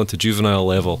before. Then we'd gone to juvenile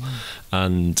level,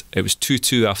 and it was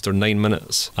 2-2 after 9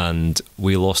 minutes, and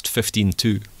we lost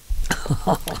 15-2.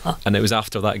 And it was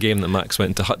after that game that Max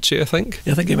went to Hutchie, I think.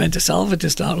 I think he went to Salve to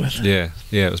start with. Yeah,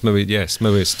 it was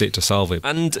maybe straight to Salve.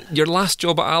 And your last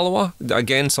job at Alloa,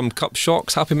 again, some cup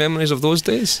shocks, happy memories of those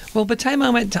days? Well, by the time I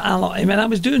went to Alloa, I mean, I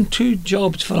was doing 2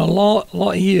 jobs for a lot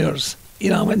of years. You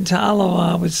know, I went to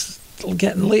Alloa, I was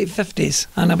getting late 50s,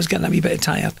 and I was getting a wee bit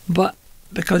tired. But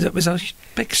because it was a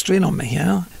big strain on me, you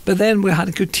know. But then we had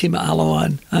a good team at Alloa,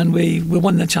 and we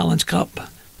won the Challenge Cup,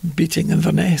 beating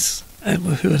Inverness,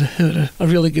 who were a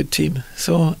really good team.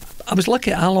 So I was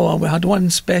lucky at Alloa. We had one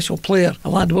special player, a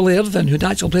lad, Willie Irvin, who'd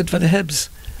actually played for the Hibs.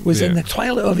 Was in the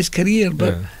twilight of his career,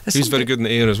 but he was very good in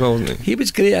the air as well, wasn't he? He was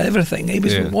great at everything. He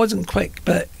wasn't quick,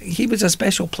 but he was a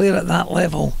special player at that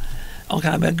level. Okay,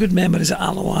 I had good memories at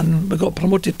Alloa, and we got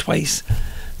promoted twice.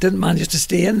 Didn't manage to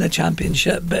stay in the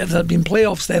championship, but if there had been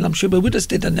playoffs then, I'm sure we would have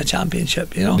stayed in the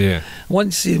championship, you know. Yeah.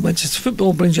 Once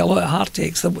football brings you a lot of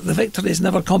heartaches, the victories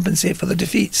never compensate for the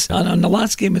defeats. And on the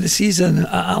last game of the season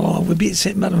at Alloa, we beat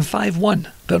St Mirren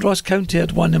 5-1, but Ross County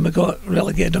had won and we got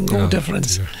relegated on goal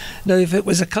difference. Dear. Now, if it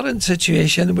was a current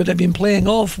situation, we'd have been playing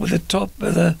off with the top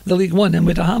of the League One and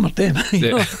we'd have hammered them.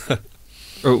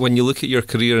 When you look at your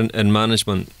career in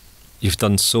management, you've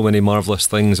done so many marvellous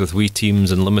things with wee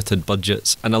teams and limited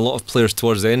budgets, and a lot of players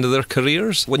towards the end of their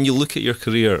careers. When you look at your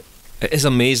career, it is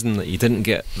amazing that you didn't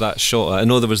get that shot. I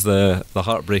know there was the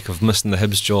heartbreak of missing the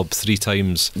Hibs job 3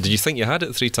 times. Did you think you had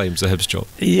it 3 times, the Hibs job?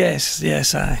 Yes.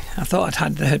 I thought I'd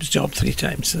had the Hibs job 3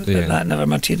 times, but that never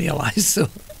materialised. So.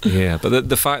 Yeah, but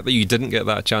the fact that you didn't get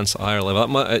that chance at higher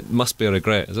level, it must be a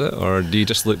regret, is it? Or do you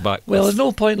just look back? Well, there's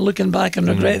no point in looking back and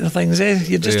regretting things, eh?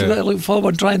 You just got to look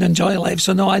forward, try and enjoy life.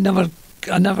 So no, I never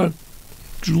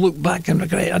look back and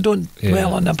regret. I don't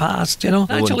dwell on the past, you know.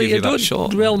 Actually, I don't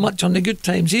dwell much on the good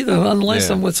times either, unless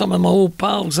I'm with some of my old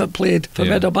pals that played for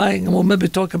Meadowbank, and we'll maybe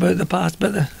talk about the past.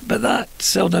 But that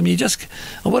seldom.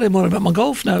 I worry more about my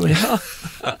golf now. You know?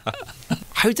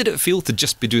 How did it feel to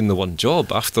just be doing the one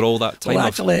job after all that time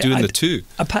of doing the 2?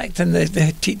 I packed in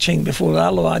the teaching before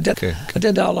Alloa. I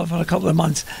did Alloa for a couple of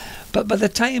months. But by the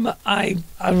time I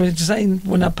resigned,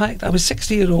 when I packed, I was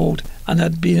 60-year-old and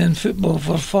I'd been in football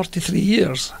for 43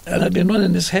 years. And I'd been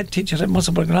running as head teacher at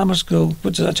Musselburgh Grammar School,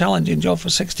 which is a challenging job, for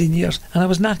 16 years. And I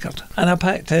was knackered. And I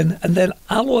packed in. And then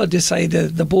Alloa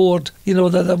decided, the board, you know,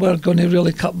 that they were going to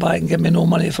really cut back and give me no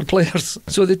money for players.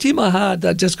 So the team I had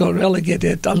that just got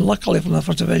relegated, unluckily from the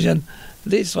first division,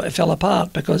 they sort of fell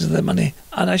apart because of the money.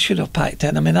 And I should have packed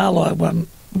in. I mean, Alloa weren't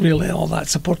really all that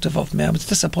supportive of me. I was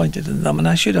disappointed in them, and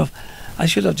I should have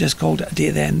just called it a day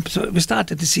then. So we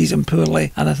started the season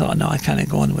poorly, and I thought, no, I can't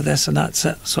go on with this, and that's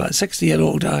it. So at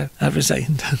 60-year-old, I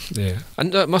resigned. Yeah,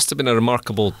 and it must have been a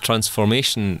remarkable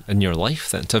transformation in your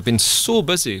life then, to have been so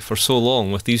busy for so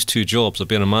long with these 2 jobs of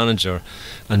being a manager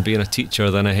and being a teacher,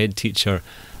 then a head teacher,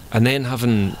 and then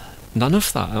having none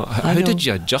of that. How did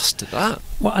you adjust to that?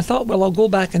 Well, I thought, I'll go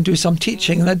back and do some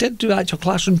teaching, and I did do actual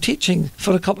classroom teaching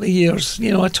for a couple of years.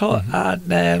 You know, I taught at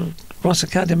Ross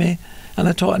Academy, and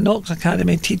I taught at Knox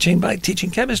Academy teaching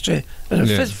chemistry and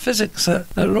physics at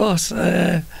Ross.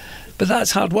 But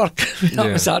that's hard work. That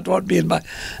was hard work being back,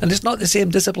 and it's not the same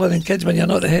discipline in kids when you're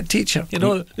not the head teacher. You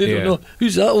know, you don't know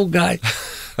who's that old guy.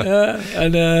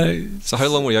 So how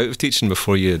long were you out of teaching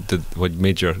before you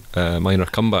made your minor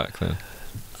comeback then?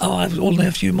 Oh, I was only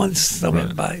a few months I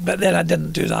went back, but then I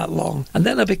didn't do that long. And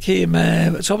then I became,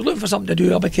 so I was looking for something to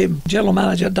do. I became general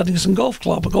manager at Dundee Golf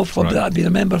Club, a golf club that I'd been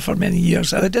a member for many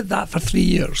years. And I did that for 3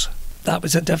 years. That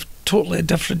was a totally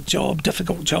different job,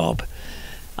 difficult job.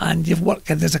 And you've worked,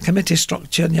 and there's a committee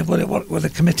structure, and you've got to work with a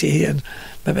committee, and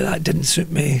maybe that didn't suit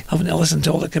me, having to listen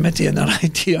to all the committee and their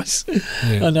ideas.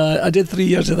 And I did 3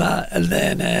 years of that, and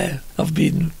then I've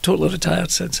been totally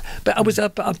retired since. But I was a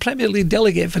Premier League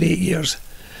delegate for 8 years.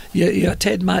 You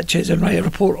attend matches and write a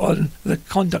report on the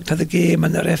conduct of the game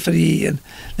and the referee, and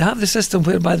they have the system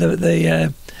whereby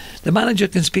the manager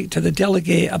can speak to the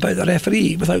delegate about the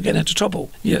referee without getting into trouble.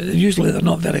 Usually they're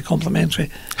not very complimentary,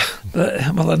 but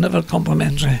they're never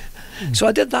complimentary. So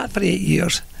I did that for 8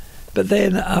 years, but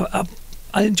then I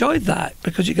enjoyed that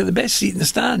because you get the best seat in the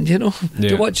stand, you know,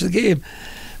 to watch the game.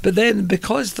 But then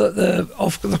because of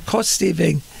the cost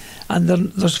saving, and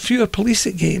there's fewer police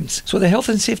at games. So the health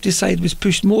and safety side was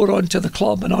pushed more onto the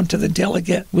club and onto the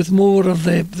delegate, with more of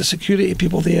the security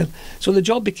people there. So the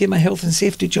job became a health and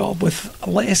safety job with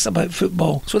less about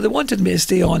football. So they wanted me to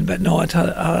stay on, but no,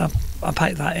 I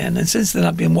packed that in. And since then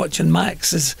I've been watching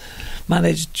Max has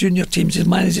managed junior teams. He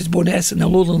manages Bo'ness in the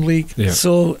Lowland League. Yeah.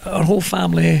 So our whole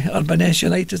family are Bo'ness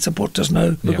United supporters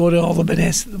now. We go to all the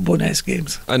Bo'ness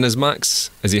games. And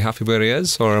is he happy where he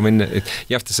is? Or, I mean,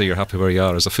 you have to say you're happy where you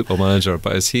are as a football manager,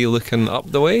 but is he looking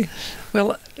up the way?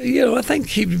 Well, I think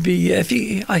he would be,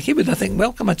 he would, I think,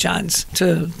 welcome a chance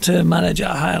to manage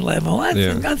at a higher level. I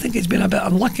think he's been a bit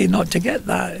unlucky not to get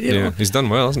that. He's done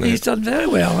well, hasn't he? He's done very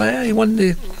well. He won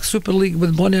the Super League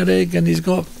with Bonnyrigg, and he's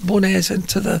got Bowness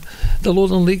into the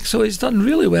Lowland League, so he's done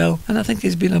really well. And I think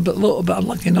he's been a little bit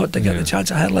unlucky not to get the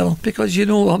chance at a higher level, because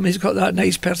he's got that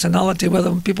nice personality with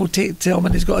him. People tell him,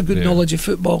 and he's got a good knowledge of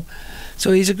football.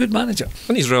 So he's a good manager.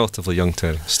 And he's relatively young,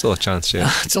 Terry. Still a chance, yeah.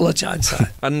 Still a chance.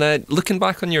 And looking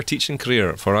back on your teaching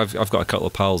career, I've got a couple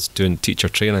of pals doing teacher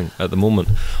training at the moment.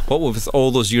 What with all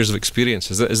those years of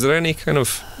experience, is there any kind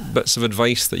of bits of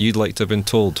advice that you'd like to have been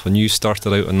told when you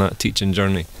started out on that teaching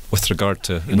journey with regard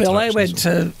to interactions? Well, I went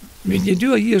to... you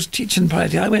do a year's teaching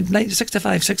priority. I went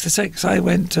 65, 66. I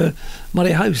went to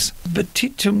Murray House, but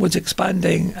teaching was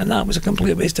expanding, and that was a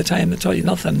complete waste of time. They taught you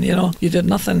nothing. You did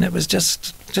nothing. It was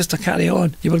just to carry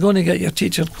on. You were going to get your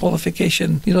teacher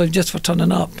qualification, just for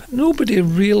turning up. Nobody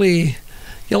really.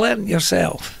 You learn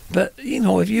yourself. But,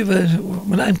 if you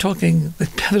when I'm talking,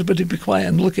 everybody be quiet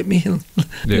and look at me. And,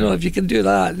 if you can do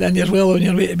that, then you're well on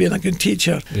your way to being a good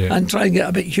teacher. Yeah. And try and get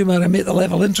a bit humour and make the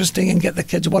level interesting and get the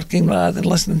kids working rather than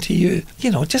listening to you.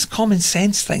 Just common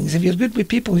sense things. If you're good with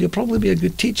people, you'll probably be a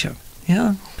good teacher.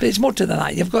 Yeah, but it's more to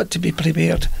that. You've got to be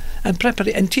prepared,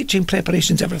 and teaching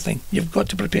preparation's everything. You've got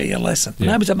to prepare your lesson. When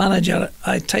I was a manager,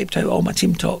 I typed out all my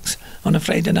team talks on a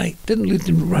Friday night. Didn't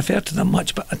really refer to them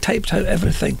much, but I typed out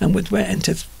everything and went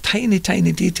into tiny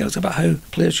details about how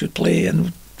players should play,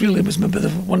 and really was maybe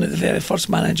one of the very first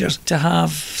managers to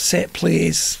have set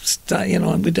plays,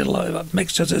 and we did a lot of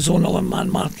mixtures of zonal and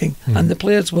man marking. And the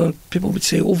players were, people would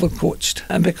say, overcoached.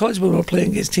 And because we were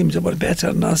playing against teams that were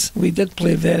better than us, we did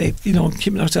play very,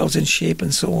 keeping ourselves in shape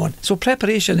and so on. So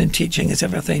preparation in teaching is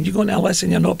everything. You go into a lesson,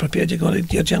 you're not prepared,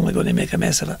 you're generally going to make a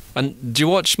mess of it. And do you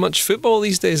watch much football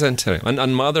these days then, Terry?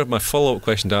 And my follow-up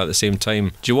question to that at the same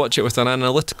time, do you watch it with an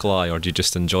analytical eye, or do you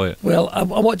just enjoy it? Well, I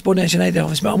watch Bowness United,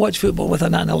 obviously, but I watch football with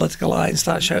an analytical eye and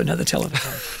start shouting at the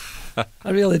television. I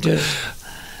really do.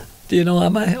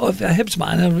 I'm a Hibs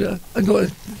man. I go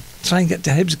to try and get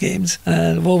to Hibs games,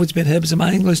 and I've always been Hibs, and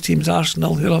my English team's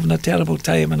Arsenal, who are having a terrible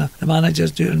time, and the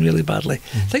manager's doing really badly.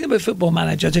 Think about football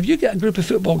managers. If you get a group of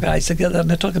football guys together and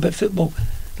they talk about football,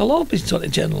 they'll all be sort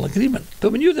of general agreement.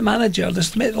 But when you're the manager,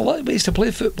 there's a lot of ways to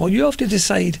play football. You have to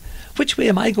decide, which way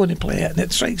am I going to play it? And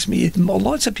it strikes me,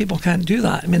 lots of people can't do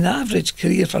that. I mean, the average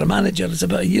career for a manager is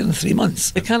about 1 year and 3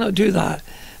 months. You cannot do that.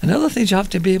 And the other things you have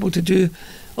to be able to do,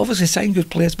 obviously sign good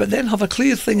players, but then have a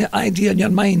clear idea in your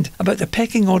mind about the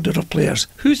pecking order of players.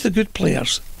 Who's the good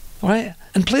players, right?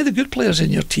 And play the good players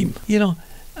in your team,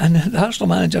 And the Arsenal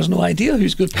manager has no idea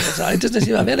who's good players are. He doesn't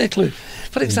seem to have any clue.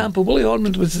 For example, Willie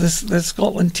Ormond was the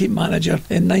Scotland team manager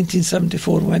in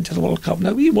 1974 and went to the World Cup.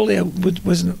 Now, wee Willie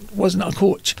wasn't a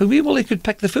coach, but wee Willie could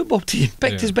pick the football team,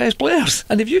 picked his best players.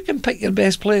 And if you can pick your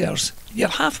best players, you're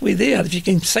halfway there. If you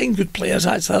can sign good players,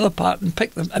 that's the other part, and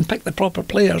pick the proper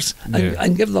players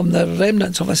and give them the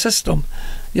remnants of a system,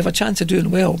 you have a chance of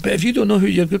doing well. But if you don't know who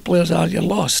your good players are, you're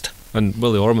lost. And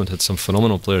Willie Ormond had some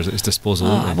phenomenal players at his disposal.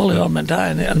 Willie Ormond,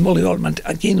 and Willie Ormond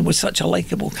again was such a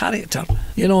likeable character.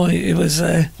 He was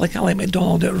like Alec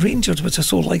MacDonald at Rangers, was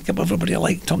so likeable. Everybody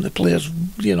liked him. The players,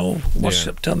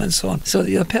 worshipped him and so on. So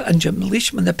and Jim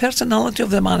Leishman, the personality of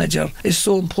the manager is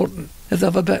so important. If they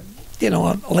have a bit,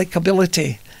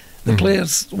 likability, the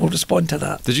players will respond to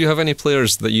that. Did you have any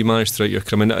players that you managed throughout your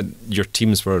career? I mean, your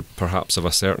teams were perhaps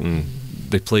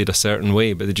they played a certain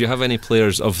way, but did you have any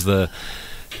players of the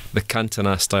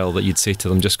Cantona style that you'd say to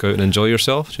them, just go out and enjoy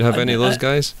yourself? Do you have any of those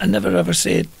guys? I never ever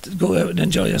said go out and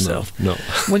enjoy yourself. No.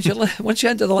 Once you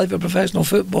enter the life of professional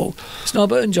football, it's not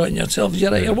about enjoying yourself.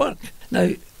 You're at your work.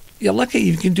 Now, you're lucky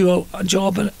you can do a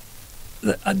job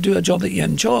that you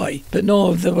enjoy. But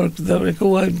no, they were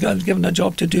go out and given a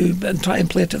job to do and try and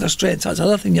play to their strengths. That's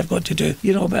another thing you've got to do.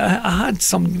 But I had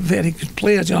some very good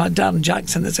players. I had Darren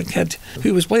Jackson as a kid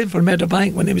who was playing for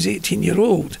Meadowbank when he was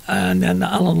 18-year-old, and then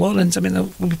Alan Lawrence. I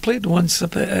mean, we played once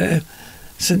up at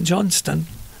St Johnstone,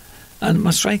 and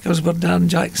my strikers were Darren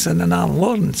Jackson and Alan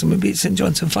Lawrence, and we beat St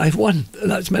Johnstone 5-1.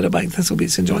 That's Meadowbank Thistle beat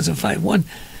St Johnstone 5-1.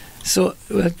 So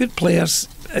we had good players,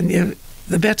 and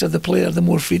the better the player, the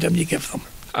more freedom you give them.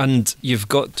 And you've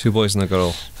got 2 boys and a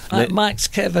girl. Max,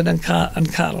 Kevin and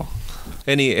Carol.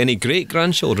 Any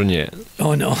great-grandchildren yet?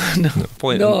 Oh, no.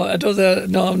 No, I don't.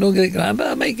 No, I'm no great-grand, but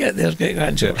I might get their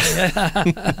great-grandchildren.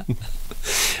 Yeah.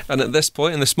 And at this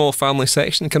point in the small family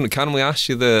section, can we ask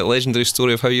you the legendary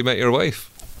story of how you met your wife?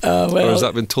 Or has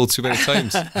that been told too many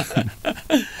times?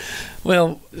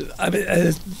 Well,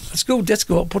 school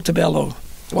disco at Portobello.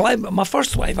 Well, my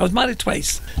first wife, I was married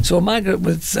twice. So Margaret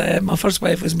was, my first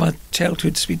wife was my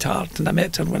childhood sweetheart, and I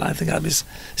met her when I think I was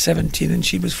 17 and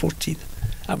she was 14.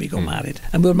 And we got married.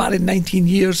 And we were married 19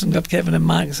 years and got Kevin and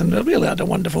Max, and we really had a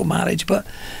wonderful marriage. But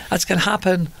as can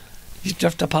happen, you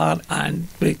drift apart and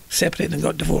we separated and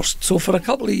got divorced. So for a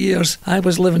couple of years, I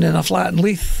was living in a flat in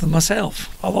Leith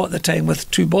myself, a lot of the time with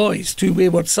two boys, two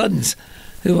wayward sons,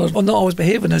 who were not always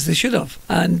behaving as they should have.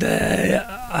 And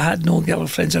I had no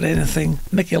girlfriends or anything.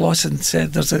 Mickey Lawson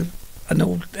said there's an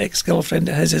old ex-girlfriend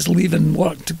of his is leaving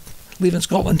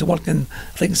Scotland to work in,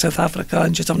 I think, South Africa,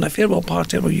 and just having a farewell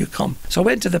party. Will you come? So I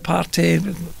went to the party.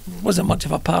 It wasn't much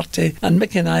of a party, and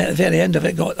Mickey and I at the very end of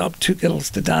it got up two girls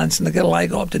to dance, and the girl I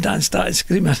got up to dance started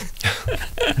screaming.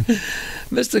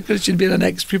 Mr. Christian being an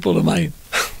ex-pupil of mine.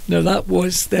 Now that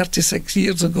was 36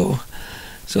 years ago.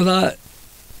 So that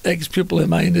ex-pupil of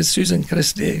mine is Susan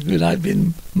Christie, who I've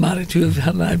been married to. Her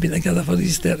and I have been together for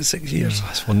these 36 years.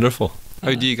 That's wonderful.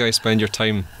 How do you guys spend your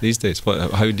time these days?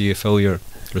 How do you fill your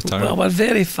retirement? Well, we're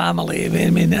very family. I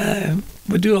mean,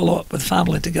 we do a lot with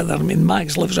family together. I mean,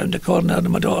 Max lives round the corner and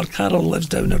my daughter Carol lives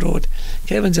down the road.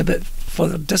 Kevin's a bit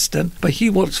further distant, but he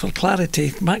works for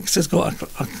Clarity. Max has got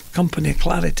a company,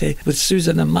 Clarity, with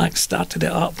Susan and Max started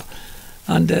it up,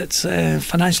 and it's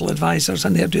financial advisors,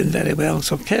 and they're doing very well.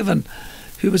 So Kevin,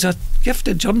 who was a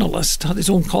gifted journalist, had his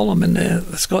own column in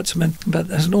the Scotsman, but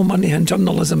there's no money in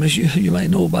journalism, as you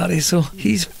might know, Barry. So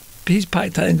he's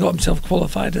packed out and got himself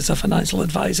qualified as a financial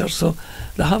advisor. So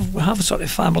we have a sort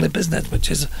of family business, which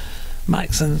is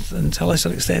Max and to a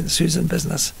lesser extent Susan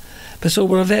business. But so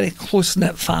we're a very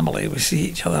close-knit family. We see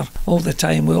each other all the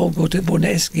time. We all go to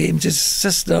Boness games. His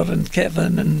sister and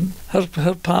Kevin and her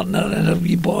partner and her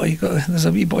wee boy. There's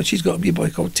a wee boy. She's got a wee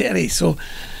boy called Terry. So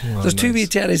there's two wee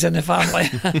Terrys in the family.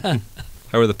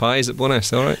 How are the pies at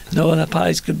Boness? All right? No, the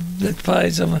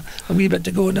pies have a wee bit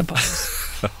to go in the pies.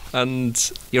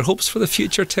 And your hopes for the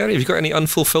future, Terry? Have you got any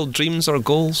unfulfilled dreams or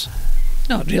goals?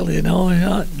 Not really,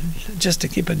 no. Just to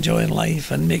keep enjoying life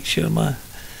and make sure my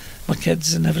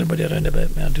kids and everybody around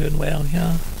about me are doing well,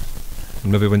 yeah.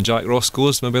 And maybe when Jack Ross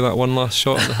goes, maybe that one last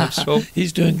shot at the Hibs job?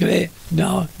 He's doing great.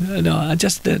 No, I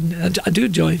just didn't. I do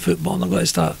enjoy football, and I've got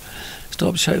to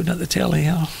stop shouting at the telly,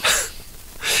 yeah.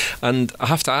 And I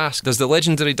have to ask, does the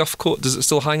legendary duff coat, does it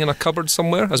still hang in a cupboard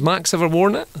somewhere? Has Max ever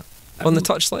worn it on the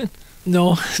touchline?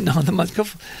 No,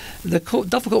 the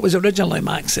duffel coat was originally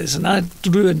Max's, and I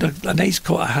ruined a nice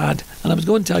coat I had, and I was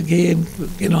going to a game,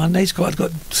 a nice coat, I'd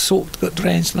got soaked, got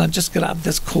drenched, and I just grabbed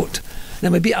this coat.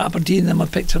 Then we beat Aberdeen, and my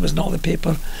picture was in all the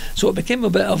paper, so it became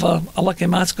a bit of a lucky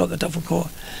mascot, the duffel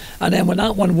coat. And then when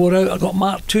that one wore out, I got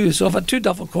marked too, so I've had two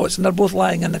duffel coats, and they're both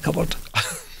lying in the cupboard.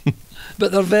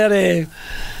 But they're very,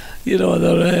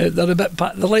 they're a bit,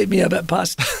 they like me a bit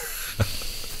past.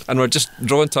 And we're just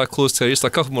drawing to a close here. Just a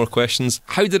couple more questions.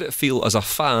 How did it feel as a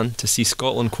fan to see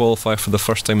Scotland qualify for the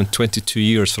first time in 22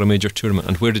 years for a major tournament?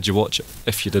 And where did you watch it,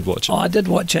 if you did watch it? Oh, I did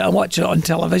watch it. I watched it on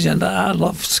television, but I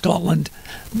love Scotland.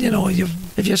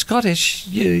 If you're Scottish,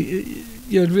 you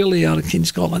really are a keen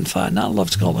Scotland fan. I love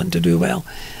Scotland to do well.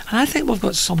 And I think we've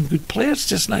got some good players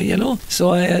just now,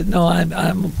 So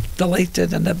I'm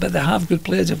delighted, but they have good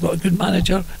players. They've got a good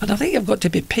manager. And I think you've got to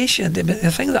be patient. I mean,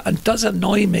 the thing that does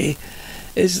annoy me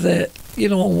is that,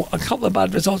 a couple of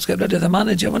bad results get rid of the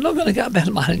manager. We're not going to get a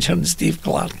better manager than Steve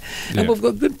Clarke. And we've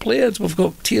got good players. We've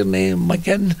got Tierney,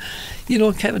 McGinn,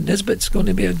 Kevin Nisbet's going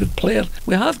to be a good player.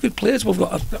 We have good players. We've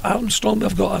got Armstrong.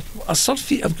 We've got a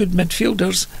surfeit of good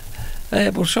midfielders.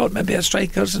 We're short maybe at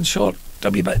strikers and short a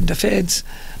wee bit in defence.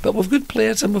 But we've good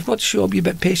players, and we've got to show a wee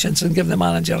bit of patience and give the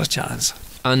manager a chance.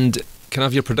 And can I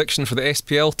have your prediction for the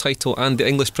SPL title and the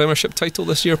English Premiership title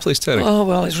this year, please, Terry? Oh,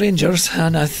 well, it's Rangers,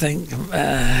 and I think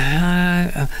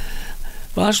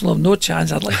Arsenal have no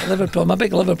chance. I'd like Liverpool. I'm a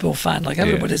big Liverpool fan.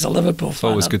 Everybody's a Liverpool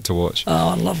fan. Always good to watch. Oh,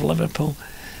 I love Liverpool.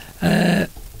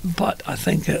 But I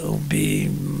think it'll be,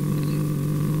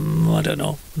 I don't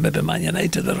know, maybe Man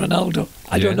United or Ronaldo.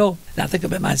 I don't know. I think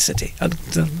it'll be Man City.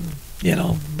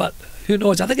 But who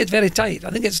knows? I think it's very tight.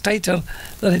 I think it's tighter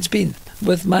than it's been,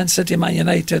 with Man City, Man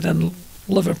United and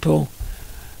Liverpool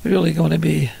really going to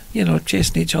be,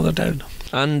 chasing each other down.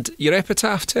 And your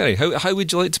epitaph, Terry, how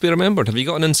would you like to be remembered? Have you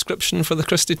got an inscription for the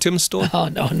Christie tombstone? Oh,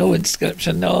 no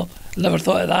inscription, no. Never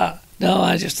thought of that. No,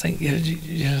 I just think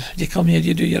you come here,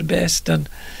 you do your best. And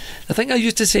the thing I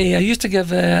used to say, I used to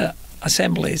give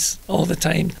assemblies all the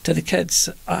time to the kids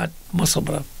at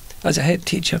Musselburgh as a head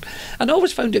teacher, and I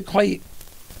always found it quite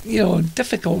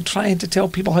difficult trying to tell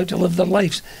people how to live their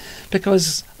lives,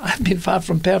 because I've been far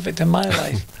from perfect in my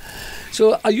life.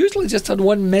 So I usually just had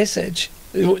one message,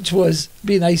 which was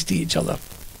be nice to each other,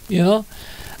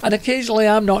 And occasionally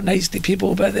I'm not nice to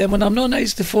people, but then when I'm not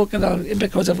nice to folk,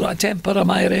 because I've got a temper,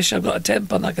 I'm Irish, I've got a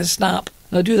temper and I can snap.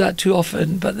 And I do that too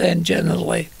often, but then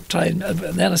generally and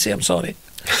then I say I'm sorry.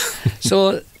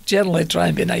 So generally try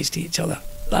and be nice to each other.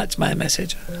 That's my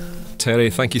message. Terry,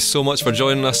 thank you so much for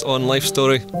joining us on Life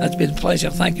Story. It's been a pleasure.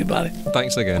 Thank you, Barry.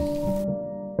 Thanks again.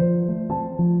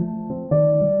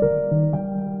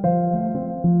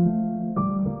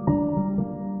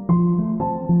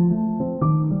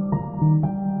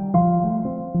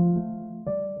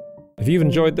 If you've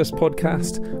enjoyed this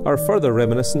podcast, our further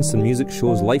reminiscence and music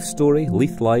shows Life Story,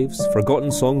 Leith Lives,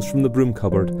 Forgotten Songs from the Broom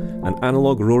Cupboard and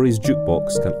Analogue Rory's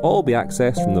Jukebox can all be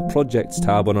accessed from the Projects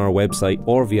tab on our website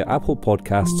or via Apple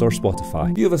Podcasts or Spotify.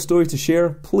 If you have a story to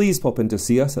share, please pop in to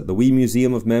see us at the Wee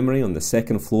Museum of Memory on the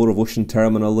second floor of Ocean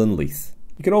Terminal in Leith.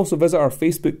 You can also visit our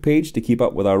Facebook page to keep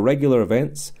up with our regular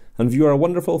events and view our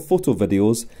wonderful photo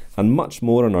videos and much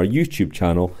more on our YouTube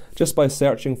channel just by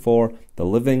searching for the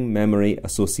Living Memory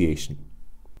Association.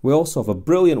 We also have a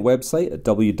brilliant website at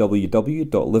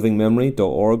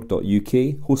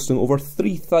www.livingmemory.org.uk hosting over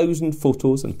 3,000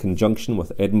 photos in conjunction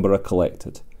with Edinburgh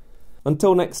Collected.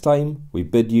 Until next time, we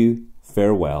bid you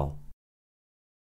farewell.